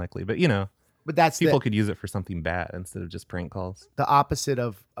pretty unlikely, but you know. But that's people could use it for something bad instead of just prank calls. The opposite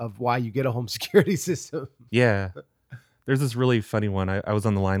of why you get a home security system. Yeah. There's this really funny one. I was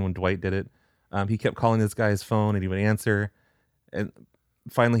on the line when Dwight did it. He kept calling this guy's phone and he would answer. And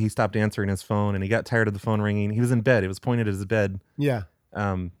finally he stopped answering his phone and he got tired of the phone ringing. He was in bed. It was pointed at his bed. Yeah.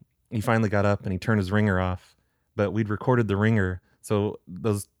 He finally got up and he turned his ringer off. But we'd recorded the ringer. So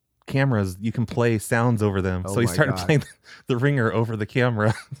those cameras, you can play sounds over them. Oh so he started playing the ringer over the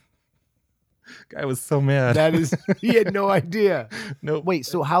camera. Guy was so mad. He had no idea. Nope. Wait,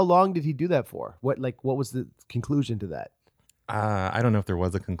 so how long did he do that for? What was the conclusion to that? I don't know if there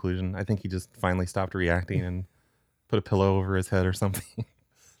was a conclusion. I think he just finally stopped reacting and put a pillow over his head or something.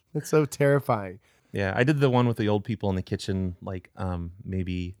 That's so terrifying. Yeah, I did the one with the old people in the kitchen like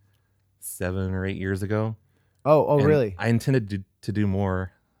maybe 7 or 8 years ago. Oh, and really? I intended to do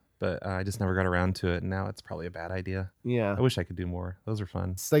more, but I just never got around to it. And now it's probably a bad idea. Yeah. I wish I could do more. Those are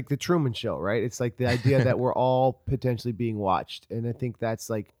fun. It's like the Truman Show, right? It's like the idea that we're all potentially being watched. And I think that's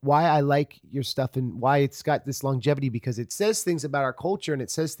like why I like your stuff and why it's got this longevity, because it says things about our culture and it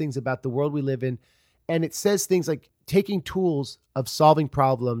says things about the world we live in. And it says things like taking tools of solving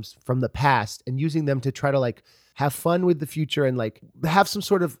problems from the past and using them to try to like have fun with the future and like have some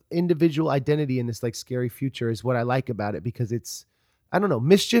sort of individual identity in this like scary future is what I like about it, because it's, I don't know,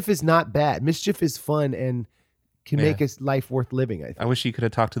 mischief is not bad. Mischief is fun and can make his life worth living, I think. I wish you could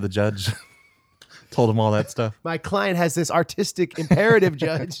have talked to the judge, told him all that stuff. My client has this artistic imperative,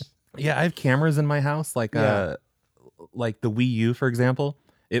 Judge. Yeah, I have cameras in my house, like the Wii U, for example.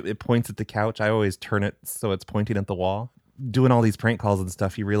 it points at the couch. I always turn it so it's pointing at the wall. Doing all these prank calls and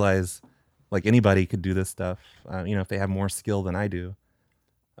stuff, you realize like anybody could do this stuff. If they have more skill than I do,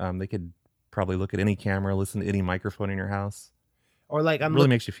 they could probably look at any camera, listen to any microphone in your house. Or like It really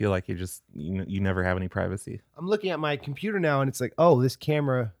makes you feel like you never have any privacy. I'm looking at my computer now, and it's like, oh, this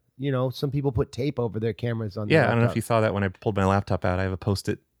camera. Some people put tape over their cameras on. Yeah, I don't know if you saw that when I pulled my laptop out. I have a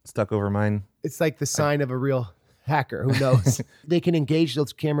Post-it stuck over mine. It's like the sign of a real hacker. Who knows? They can engage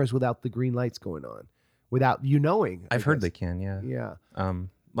those cameras without the green lights going on, without you knowing. I've heard they can. Yeah. Yeah.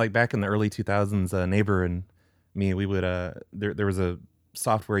 Like back in the early 2000s, a neighbor and me, we would there was a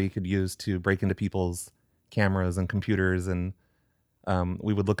software you could use to break into people's cameras and computers, and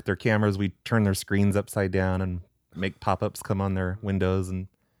we would look at their cameras, we'd turn their screens upside down and make pop-ups come on their windows and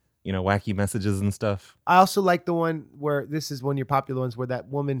wacky messages and stuff. I also like the one where this is one of your popular ones where that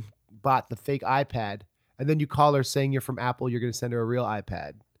woman bought the fake iPad and then you call her saying you're from Apple, you're going to send her a real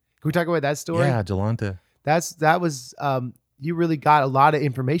iPad. Can we talk about that story? Yeah, Jolanta. That was you really got a lot of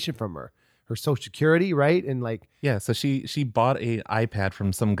information from her Social Security, right? And like, yeah, so she bought a iPad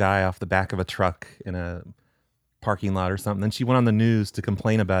from some guy off the back of a truck in a parking lot or something. Then she went on the news to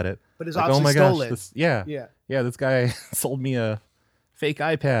complain about it. But it's like, obviously oh my stolen. Gosh, this guy sold me a fake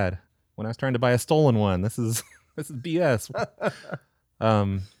iPad when I was trying to buy a stolen one. This is BS.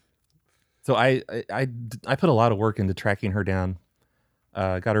 So I put a lot of work into tracking her down.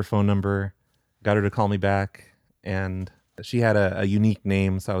 Got her phone number, got her to call me back, and she had a unique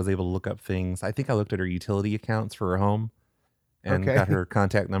name, so I was able to look up things. I think I looked at her utility accounts for her home and got her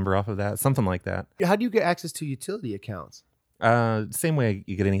contact number off of that, something like that. How do you get access to utility accounts? Same way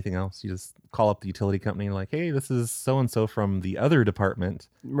you get anything else. You just call up the utility company like, hey, this is so-and-so from the other department.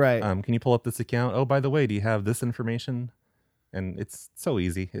 Right. Can you pull up this account? Oh, by the way, do you have this information? And it's so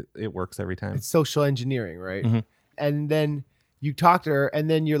easy. It works every time. It's social engineering, right? Mm-hmm. And then you talk to her and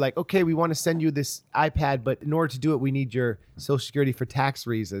then you're like, okay, we want to send you this iPad, but in order to do it, we need your Social Security for tax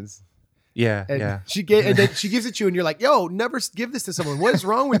reasons. Yeah, and yeah. And then she gives it to you and you're like, yo, never give this to someone. What is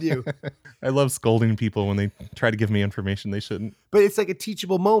wrong with you? I love scolding people when they try to give me information they shouldn't. But it's like a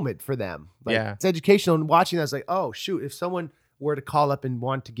teachable moment for them. Like, yeah. It's educational, and watching that, it's like, oh, shoot, if someone were to call up and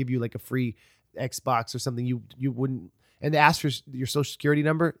want to give you like a free Xbox or something, you wouldn't, and they ask for your Social Security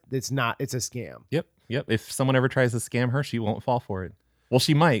number, it's a scam. Yep. If someone ever tries to scam her, she won't fall for it. Well,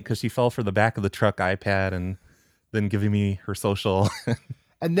 she might, because she fell for the back of the truck iPad and then giving me her social.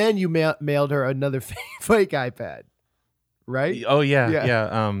 And then you mailed her another fake iPad, right? Oh,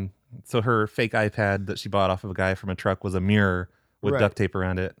 yeah. So her fake iPad that she bought off of a guy from a truck was a mirror with duct tape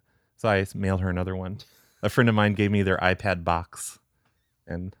around it. So I mailed her another one. A friend of mine gave me their iPad box,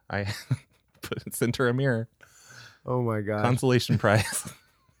 and I sent her a mirror. Oh, my God. Consolation prize.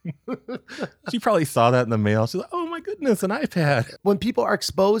 She probably saw that in the mail. She's like, oh, my goodness, an iPad. When people are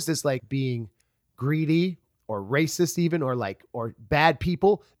exposed as like being greedy or racist even, or bad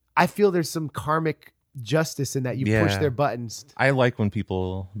people, I feel there's some karmic justice in that. You push their buttons. I like when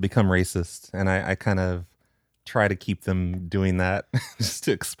people become racist, and I kind of try to keep them doing that just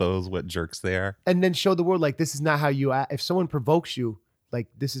to expose what jerks they are. And then show the world, like, this is not how you act. If someone provokes you, like,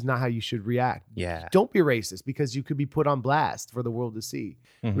 this is not how you should react. Yeah. Don't be racist, because you could be put on blast for the world to see.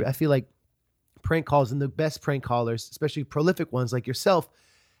 Mm-hmm. I feel like prank calls, and the best prank callers, especially prolific ones like yourself,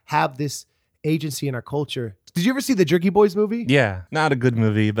 have this agency in our culture. Did you ever see the Jerky Boys movie? Yeah, not a good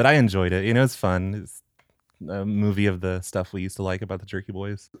movie, but I enjoyed it. It's fun. It's a movie of the stuff we used to like about the Jerky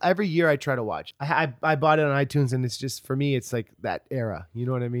Boys. Every year I try to watch. I bought it on iTunes, and it's just, for me, it's like that era. You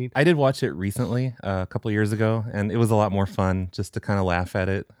know what I mean? I did watch it recently, a couple of years ago, and it was a lot more fun just to kind of laugh at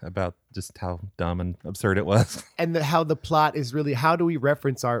it about just how dumb and absurd it was. And how the plot is really, how do we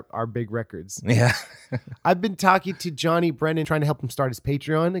reference our big records? Yeah. I've been talking to Johnny Brennan, trying to help him start his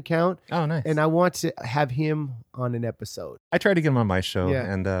Patreon account. Oh, nice. And I want to have him on an episode. I tried to get him on my show,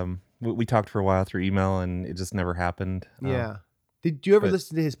 Yeah. and we talked for a while through email, and it just never happened. Yeah. Did you ever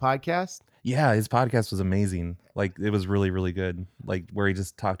listen to his podcast? Yeah, his podcast was amazing. Like, it was really, really good. Like, where he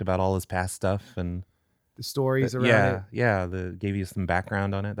just talked about all his past stuff and The stories around it? Yeah, gave you some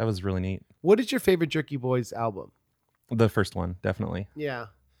background on it. That was really neat. What is your favorite Jerky Boys album? The first one, definitely. Yeah.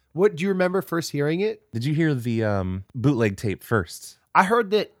 What do you remember first hearing it? Did you hear the bootleg tape first? I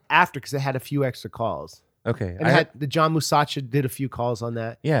heard that after, because it had a few extra calls. Okay. And the John Musacha did a few calls on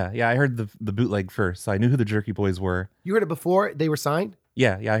that. Yeah, I heard the bootleg first, so I knew who the Jerky Boys were. You heard it before they were signed?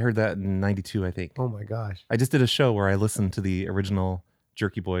 Yeah, I heard that in 92, I think. Oh my gosh. I just did a show where I listened to the original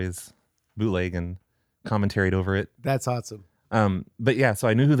Jerky Boys bootleg and commentaried over it. That's awesome. But yeah, so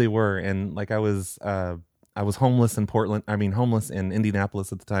I knew who they were, and like I was homeless in homeless in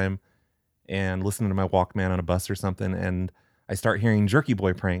Indianapolis at the time, and listening to my Walkman on a bus or something, and I start hearing Jerky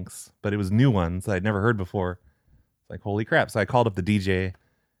Boy pranks, but it was new ones that I'd never heard before. Like, holy crap. So I called up the DJ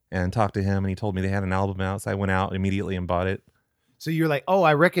and talked to him, and he told me they had an album out. So I went out immediately and bought it. So you're like, oh,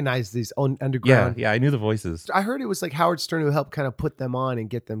 I recognize these underground. Yeah, I knew the voices. I heard it was like Howard Stern who helped kind of put them on and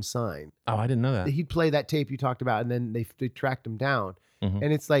get them signed. Oh, I didn't know that. He'd play that tape you talked about, and then they tracked them down. Mhm.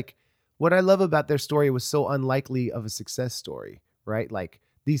 And it's like, what I love about their story was so unlikely of a success story, right? Like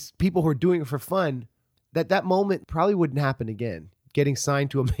these people who are doing it for fun, that moment probably wouldn't happen again. Getting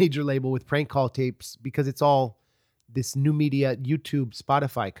signed to a major label with prank call tapes, because it's all this new media, YouTube,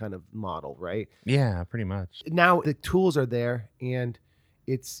 Spotify kind of model, right? Yeah, pretty much. Now the tools are there and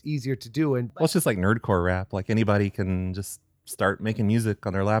it's easier to do. And Well, it's just like nerdcore rap. Like anybody can just start making music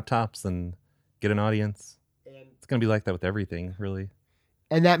on their laptops and get an audience. It's going to be like that with everything, really.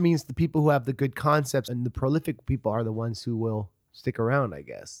 And that means the people who have the good concepts and the prolific people are the ones who will stick around, I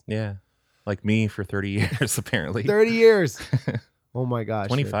guess. Yeah. Like me for 30 years, apparently. 30 years. Oh my gosh.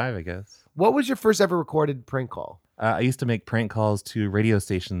 25, I guess. What was your first ever recorded prank call? I used to make prank calls to radio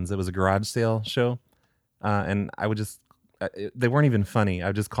stations. It was a garage sale show. And I would just, they weren't even funny. I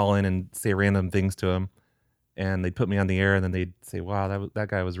would just call in and say random things to them. And they'd put me on the air, and then they'd say, wow, that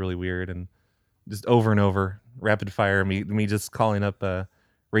guy was really weird. And just over and over, rapid fire, me just calling up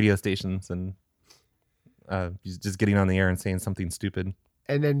radio stations and just getting on the air and saying something stupid.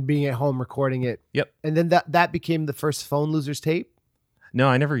 And then being at home recording it. Yep. And then that became the first Phone Losers tape? No,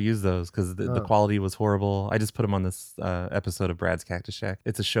 I never used those because the quality was horrible. I just put them on this episode of Brad's Cactus Shack.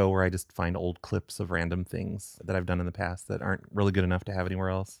 It's a show where I just find old clips of random things that I've done in the past that aren't really good enough to have anywhere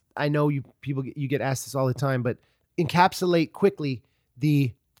else. I know you get asked this all the time, but encapsulate quickly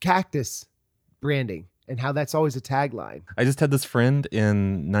the cactus branding and how that's always a tagline. I just had this friend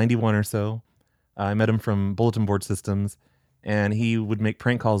in 91 or so. I met him from bulletin board systems, and he would make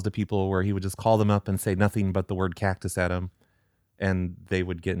prank calls to people where he would just call them up and say nothing but the word cactus at them. And they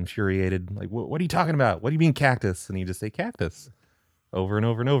would get infuriated. Like, what are you talking about? What do you mean cactus? And he'd just say cactus over and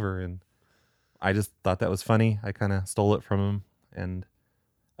over and over. And I just thought that was funny. I kind of stole it from him. And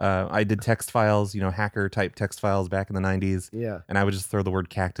I did text files, hacker type text files back in the 90s. Yeah. And I would just throw the word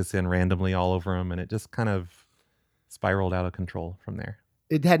cactus in randomly all over them. And it just kind of spiraled out of control from there.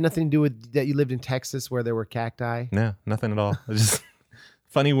 It had nothing to do with that you lived in Texas where there were cacti? No, nothing at all. It's just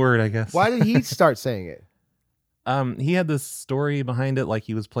funny word, I guess. Why did he start saying it? He had this story behind it, like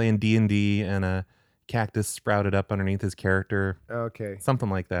he was playing D&D and a cactus sprouted up underneath his character. Okay. Something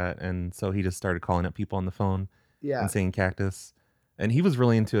like that. And so he just started calling up people on the phone Yeah. and saying cactus. And he was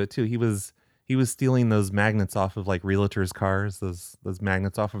really into it too. He was stealing those magnets off of like realtors' cars, those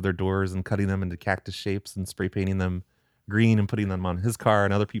magnets off of their doors and cutting them into cactus shapes and spray painting them green and putting them on his car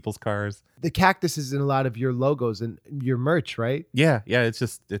and other people's cars. The cactus is in a lot of your logos and your merch, right? Yeah. It's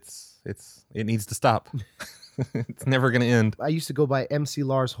just it needs to stop. It's never going to end. I used to go by MC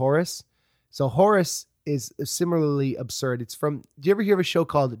Lars Horace. So Horace is similarly absurd. It's from, do you ever hear of a show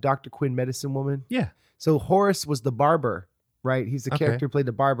called Dr. Quinn Medicine Woman? Yeah. So Horace was the barber, right? He's the character who played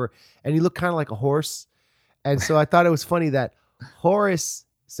the barber, and he looked kind of like a horse. And so I thought it was funny that Horace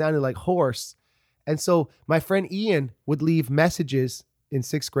sounded like horse. And so my friend Ian would leave messages in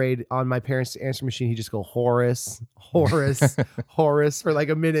 6th grade on my parents' answer machine. He'd just go, Horace, Horace, Horace for like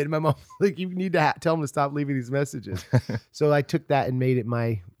a minute. And my mom was like, you need to tell him to stop leaving these messages. So I took that and made it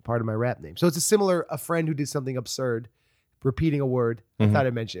part of my rap name. So it's a friend who did something absurd, repeating a word. I thought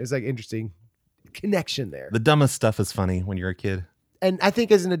I'd mention it. It's like interesting connection there. The dumbest stuff is funny when you're a kid. And I think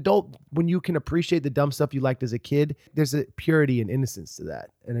as an adult, when you can appreciate the dumb stuff you liked as a kid, there's a purity and innocence to that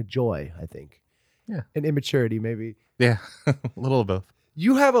and a joy, I think. Yeah. And immaturity, maybe. Yeah. A little of both.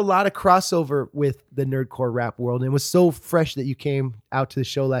 You have a lot of crossover with the nerdcore rap world, and it was so fresh that you came out to the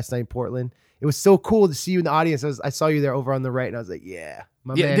show last night in Portland. It was so cool to see you in the audience. I saw you there over on the right, and I was like, "Yeah,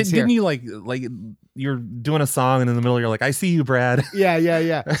 my man's here." Didn't you like you're doing a song, and in the middle you're like, "I see you, Brad." Yeah.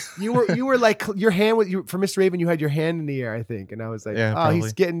 You were like your hand for Mr. Raven. You had your hand in the air, I think, and I was like, Yeah, "Oh, probably.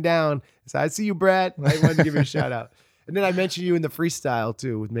 he's getting down." So I see you, Brad. I wanted to give you a shout out, and then I mentioned you in the freestyle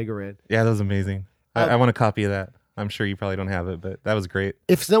too with Mega Ran. Yeah, that was amazing. I want a copy of that. I'm sure you probably don't have it, but that was great.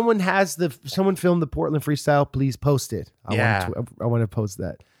 If someone filmed the Portland freestyle, please post it. I want to post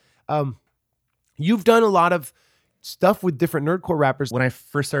that. You've done a lot of stuff with different nerdcore rappers. When I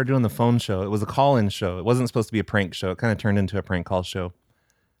first started doing the phone show, it was a call-in show. It wasn't supposed to be a prank show. It kind of turned into a prank call show.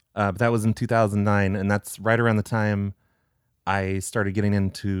 But that was in 2009, and that's right around the time I started getting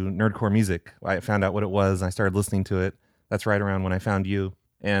into nerdcore music. I found out what it was, and I started listening to it. That's right around when I found you.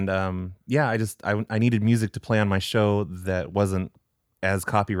 And I needed music to play on my show that wasn't as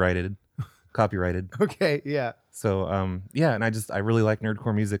copyrighted. Okay, yeah. So and I really like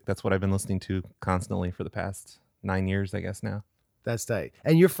nerdcore music. That's what I've been listening to constantly for the past 9 years, I guess now. That's tight.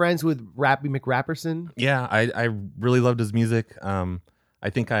 And you're friends with Rappy McRapperson? Yeah, I really loved his music. I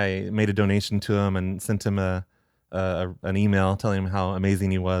think I made a donation to him and sent him an email telling him how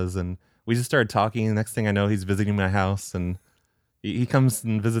amazing he was, and we just started talking. The next thing I know, he's visiting my house, and he comes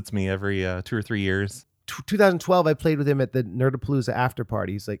and visits me every 2 or 3 years. 2012, I played with him at the Nerdapalooza after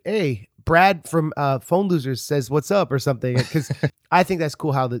party. He's like, "Hey, Brad from Phone Losers says what's up," or something. Because I think that's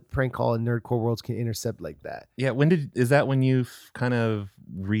cool how the prank call and nerdcore worlds can intercept like that. Yeah, is that when you kind of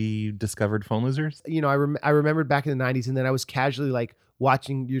rediscovered Phone Losers? You know, I remembered back in the 90s, and then I was casually like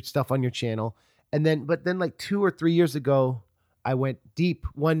watching your stuff on your channel, but then like 2 or 3 years ago, I went deep.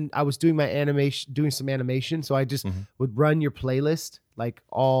 I was doing doing some animation, so I just would run your playlist like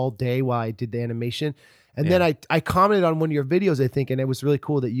all day while I did the animation. And then I commented on one of your videos, I think, and it was really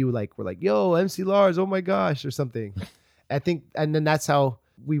cool that you were like, "Yo, MC Lars, oh my gosh," or something. I think, and then that's how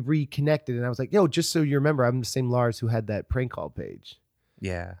we reconnected. And I was like, "Yo, just so you remember, I'm the same Lars who had that prank call page."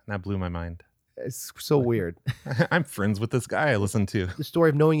 Yeah, that blew my mind. It's so weird. I'm friends with this guy I listen to. The story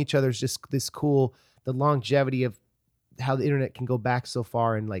of knowing each other is just this cool. The longevity of how the internet can go back so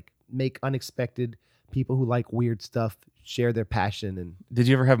far and like make unexpected people who like weird stuff share their passion. And did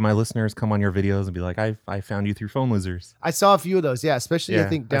you ever have my listeners come on your videos and be like, I found you through Phone Losers? I saw a few of those. Yeah. Especially I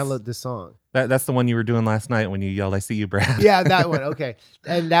think Download This Song. That's the one you were doing last night when you yelled, "I see you, Brad." Yeah, that one. Okay.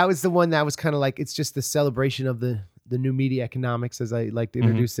 And that was the one that was kind of like, it's just the celebration of the new media economics, as I like to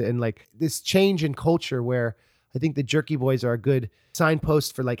introduce it. And like this change in culture where I think the Jerky Boys are a good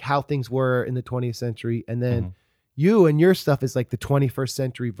signpost for like how things were in the 20th century. And then you and your stuff is like the 21st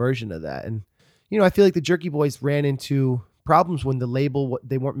century version of that. And, you know, I feel like the Jerky Boys ran into problems when the label,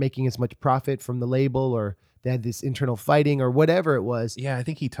 they weren't making as much profit from the label, or they had this internal fighting or whatever it was. Yeah, I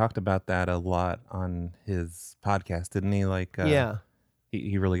think he talked about that a lot on his podcast, didn't he? Like,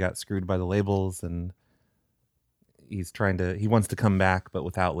 he really got screwed by the labels, and he wants to come back, but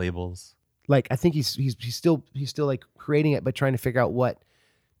without labels. Like, I think he's still like creating it, but trying to figure out what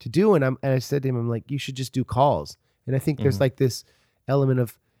to do. And I said to him, I'm like, you should just do calls. And I think there's like this element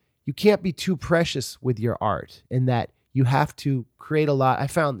of, you can't be too precious with your art, in that you have to create a lot. I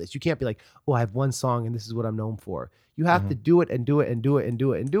found this. You can't be like, oh, I have one song and this is what I'm known for. You have to do it and do it and do it and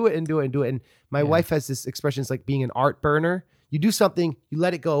do it and do it and do it and do it. And my wife has this expression, it's like being an art burner. You do something, you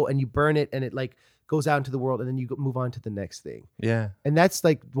let it go, and you burn it, and it like goes out into the world, and then you move on to the next thing. Yeah. And that's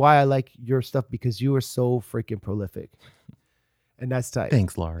like why I like your stuff, because you are so freaking prolific. And that's tight.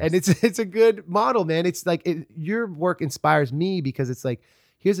 Thanks, Lars. And it's a good model, man. It's like your work inspires me, because it's like,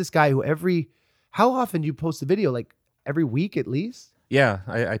 here's this guy who how often do you post a video? Like every week at least? Yeah,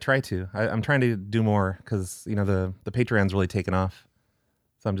 I try to. I'm trying to do more, because, you know, the Patreon's really taken off.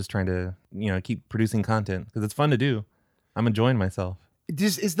 So I'm just trying to, you know, keep producing content, because it's fun to do. I'm enjoying myself.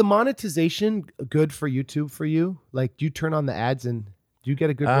 Is the monetization good for YouTube for you? Like, do you turn on the ads and do you get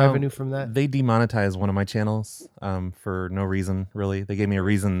a good revenue from that? They demonetized one of my channels for no reason, really. They gave me a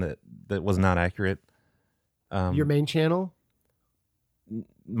reason that was not accurate. Your main channel?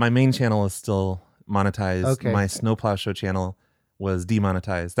 My main channel is still monetized. Okay. My Snowplow Show channel was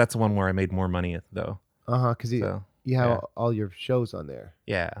demonetized. That's the one where I made more money, though. Because you have all your shows on there.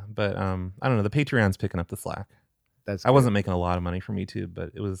 Yeah, but I don't know. The Patreon's picking up the slack. I wasn't making a lot of money from YouTube,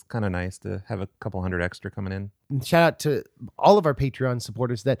 but it was kind of nice to have a couple hundred extra coming in. And shout out to all of our Patreon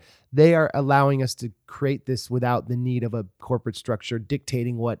supporters that they are allowing us to create this without the need of a corporate structure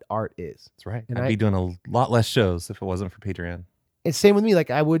dictating what art is. That's right. And I'd be doing a lot less shows if it wasn't for Patreon. And same with me. Like,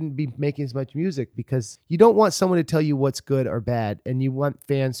 I wouldn't be making as much music, because you don't want someone to tell you what's good or bad. And you want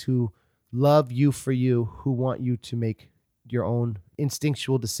fans who love you for you, who want you to make your own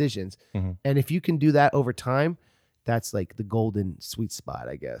instinctual decisions. And if you can do that over time, that's like the golden sweet spot,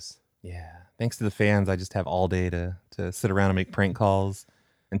 I guess. Yeah. Thanks to the fans, I just have all day to sit around and make prank calls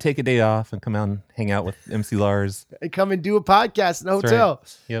and take a day off and come out and hang out with MC Lars. And come and do a podcast in a hotel.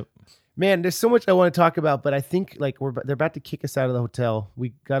 Right. Yep. Man, there's so much I want to talk about, but I think like they're about to kick us out of the hotel.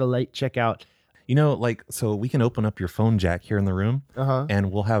 We got a late checkout. You know, like, so we can open up your phone jack here in the room, and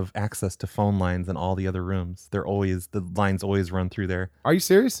we'll have access to phone lines in all the other rooms. The lines always run through there. Are you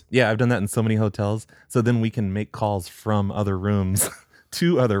serious? Yeah, I've done that in so many hotels. So then we can make calls from other rooms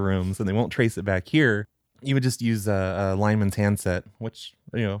to other rooms, and they won't trace it back here. You would just use a lineman's handset, which,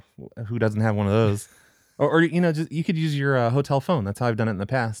 you know, who doesn't have one of those? Or you know, you could use your hotel phone. That's how I've done it in the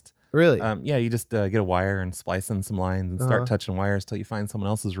past. Really? Yeah, you just get a wire and splice in some lines and start touching wires till you find someone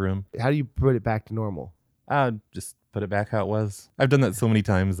else's room. How do you put it back to normal? Just put it back how it was. I've done that so many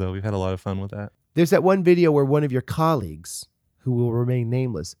times, though. We've had a lot of fun with that. There's that one video where one of your colleagues, who will remain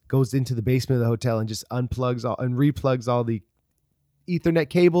nameless, goes into the basement of the hotel and just unplugs and replugs all the Ethernet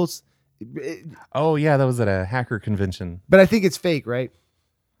cables Oh yeah, that was at a hacker convention. But I think it's fake, right?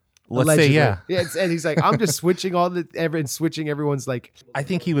 Let's Allegedly. say yeah. And he's like, I'm just switching switching everyone's like. I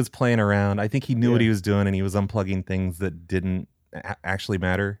think he was playing around. I think he knew what Yeah. he was doing, and he was unplugging things that didn't actually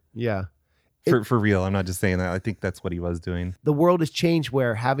matter. Yeah. For real, I'm not just saying that. I think that's what he was doing. The world has changed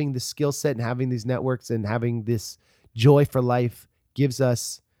where having the skill set and having these networks and having this joy for life gives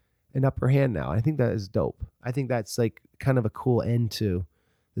us an upper hand now. I think that is dope. I think that's like kind of a cool end to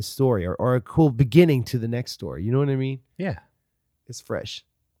the story or a cool beginning to the next story. You know what I mean? Yeah, It's fresh.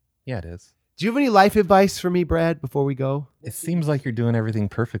 yeah, it is. Do you have any life advice for me, Brad, before we go? It seems like you're doing everything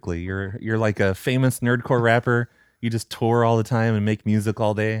perfectly. You're like a famous nerdcore rapper. You just tour all the time and make music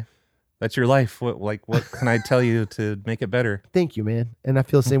all day. That's your life. What can I tell you to make it better? Thank you, man. And I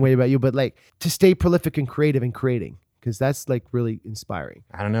feel the same way about you, but like to stay prolific and creative and creating, because that's like really inspiring.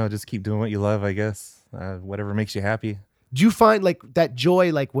 I don't know. Just keep doing what you love, I guess. Whatever makes you happy. Do you find like that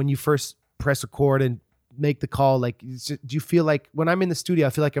joy, like when you first press record and make the call, like do you feel like when I'm in the studio,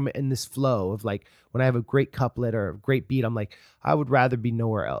 I feel like I'm in this flow of like when I have a great couplet or a great beat, I'm like, I would rather be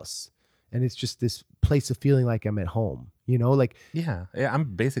nowhere else. And it's just this place of feeling like I'm at home, you know, like, Yeah, I'm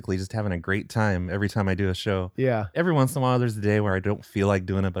basically just having a great time every time I do a show. yeah, Every once in a while, there's a day where I don't feel like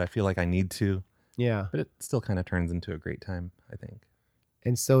doing it, but I feel like I need to. yeah. But it still kind of turns into a great time, I think.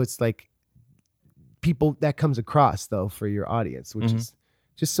 And so it's like people that comes across though for your audience, which Mhm. is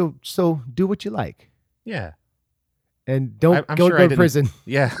just so do what you like Yeah. and don't I'm go sure I to didn't- prison.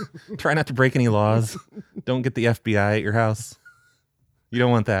 Yeah. Try not to break any laws. Don't get the FBI at your house. You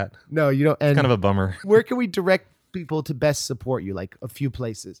don't want that. No, you don't. And Kind of a bummer. where can we direct people to best support you? Like a few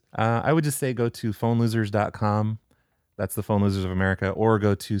places. I would just say go to phonelosers.com. That's the Phone Losers of America. Or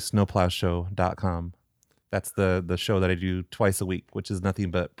go to snowplowshow.com. That's the show that I do twice a week, which is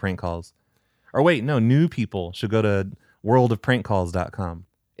nothing but prank calls. Or wait, no, new people should go to worldofprankcalls.com.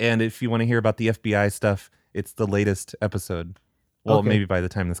 And if you want to hear about the FBI stuff, it's the latest episode. Well, Okay. maybe by the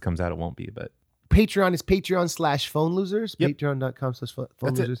time this comes out, it won't be, but Patreon is Patreon/phone losers. Yep. Patreon.com/phone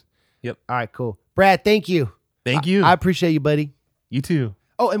That's it. losers. Yep. All right, cool. Brad, thank you. thank you. I appreciate you, buddy. You too.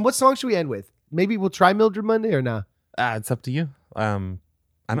 Oh, and what song should we end with? Maybe we'll try Mildred Monday or not? It's up to you. I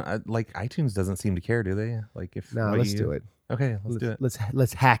don't like iTunes doesn't seem to care, do they? Like if No, what let's do it. Okay, let's do it.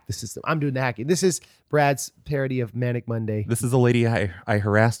 Let's hack the system. I'm doing the hacking. This is Brad's parody of Manic Monday. This is a lady I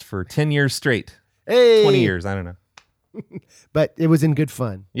harassed for 10 years straight. Hey, 20 years, I don't know. but it was in good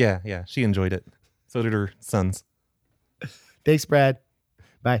fun. Yeah, she enjoyed it. So did her sons. Thanks, Brad.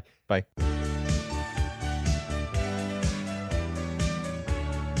 Bye. Bye.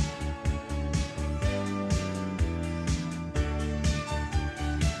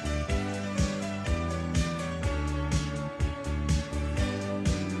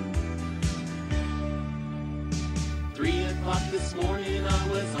 This morning I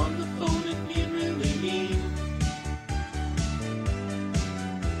was on the phone and being really mean.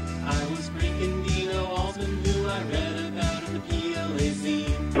 I was pranking Dino Alsman, who I read about in the PLA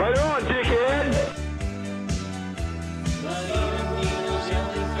zine. Right on, dickhead! But even Dino's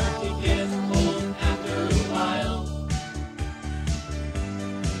yelling starts to get old after a while.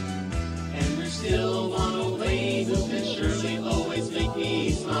 And there's still one old lady who can surely always make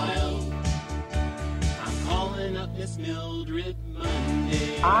me smile. I'm calling up Miss Mildred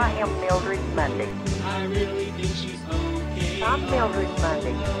Monday. I am Mildred Monday. I really think she's okay. I'm Mildred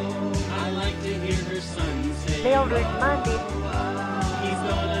Monday. I like to hear her son say, Mildred Monday. he's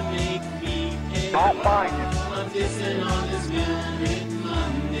gonna make me pay. Don't mind it. I'm dissing on this Mildred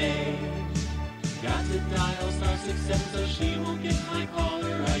Monday. Got to dial *67 so she won't get my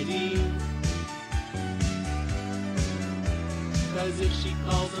caller ID. Cause if she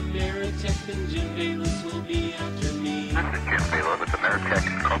calls Ameritech, then Jim Bayless will be after me. This is Jim Baylor with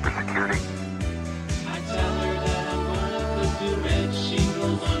Ameritech Corporate Security. I tell her that I'm gonna put new red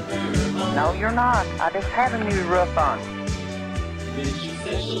shingles on her home. No, you're not. I just had a new roof on. Then she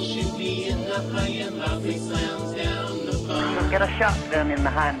says she'll shoot me in the eye and loudly slams down the You'll phone. get a shotgun in the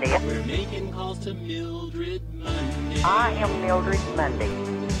hind end. We're making calls to Mildred Monday. I am Mildred Monday.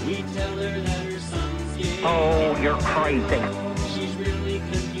 We tell her that her son's gay. Oh, you're crazy. She's really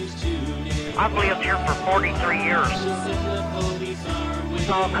confused today. I've lived here for 43 years. She'll send the police our way.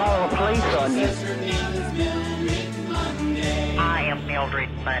 I'll call the police on you. Says her name is Mildred Monday. I am Mildred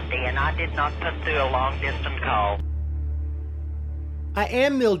Monday, and I did not put through a long-distance call. I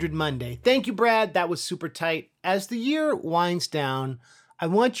am Mildred Monday. Thank you, Brad. That was super tight. As the year winds down, I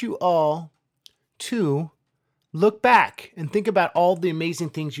want you all to look back and think about all the amazing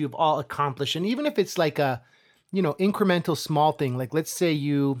things you've all accomplished. And even if it's like a, incremental small thing, like let's say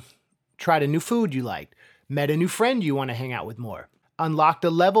you tried a new food you liked, met a new friend you want to hang out with more. unlocked a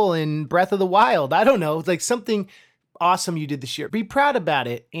level in Breath of the Wild. I don't know. It's like something awesome you did this year. Be proud about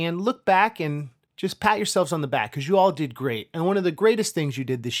it and look back and just pat yourselves on the back because you all did great. And one of the greatest things you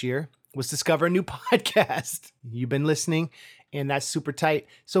did this year was discover a new podcast. You've been listening, and that's super tight.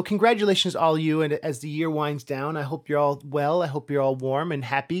 So congratulations, all of you. And as the year winds down, I hope you're all well. I hope you're all warm and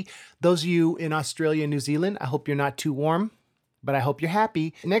happy. Those of you in Australia and New Zealand, I hope you're not too warm, but I hope you're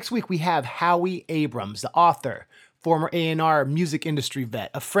happy. Next week, we have Howie Abrams, the author, former A&R music industry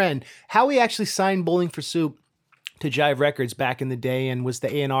vet, a friend. Howie actually signed Bowling for Soup to Jive Records back in the day and was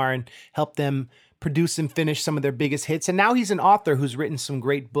the A&R and helped them produce and finish some of their biggest hits. And now he's an author who's written some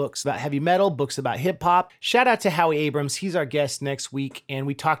great books about heavy metal, books about hip hop. Shout out to Howie Abrams. He's our guest next week. And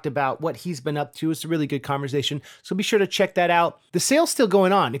we talked about what he's been up to. It's a really good conversation. So be sure to check that out. The sale's still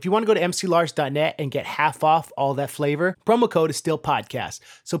going on. If you want to go to mclars.net and get half off all that flavor, promo code is still podcast.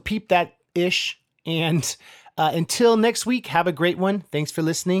 So peep that ish. And until next week, have a great one. Thanks for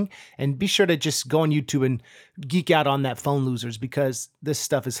listening. And be sure to just go on YouTube and geek out on that Phone Losers because this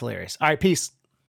stuff is hilarious. All right, peace.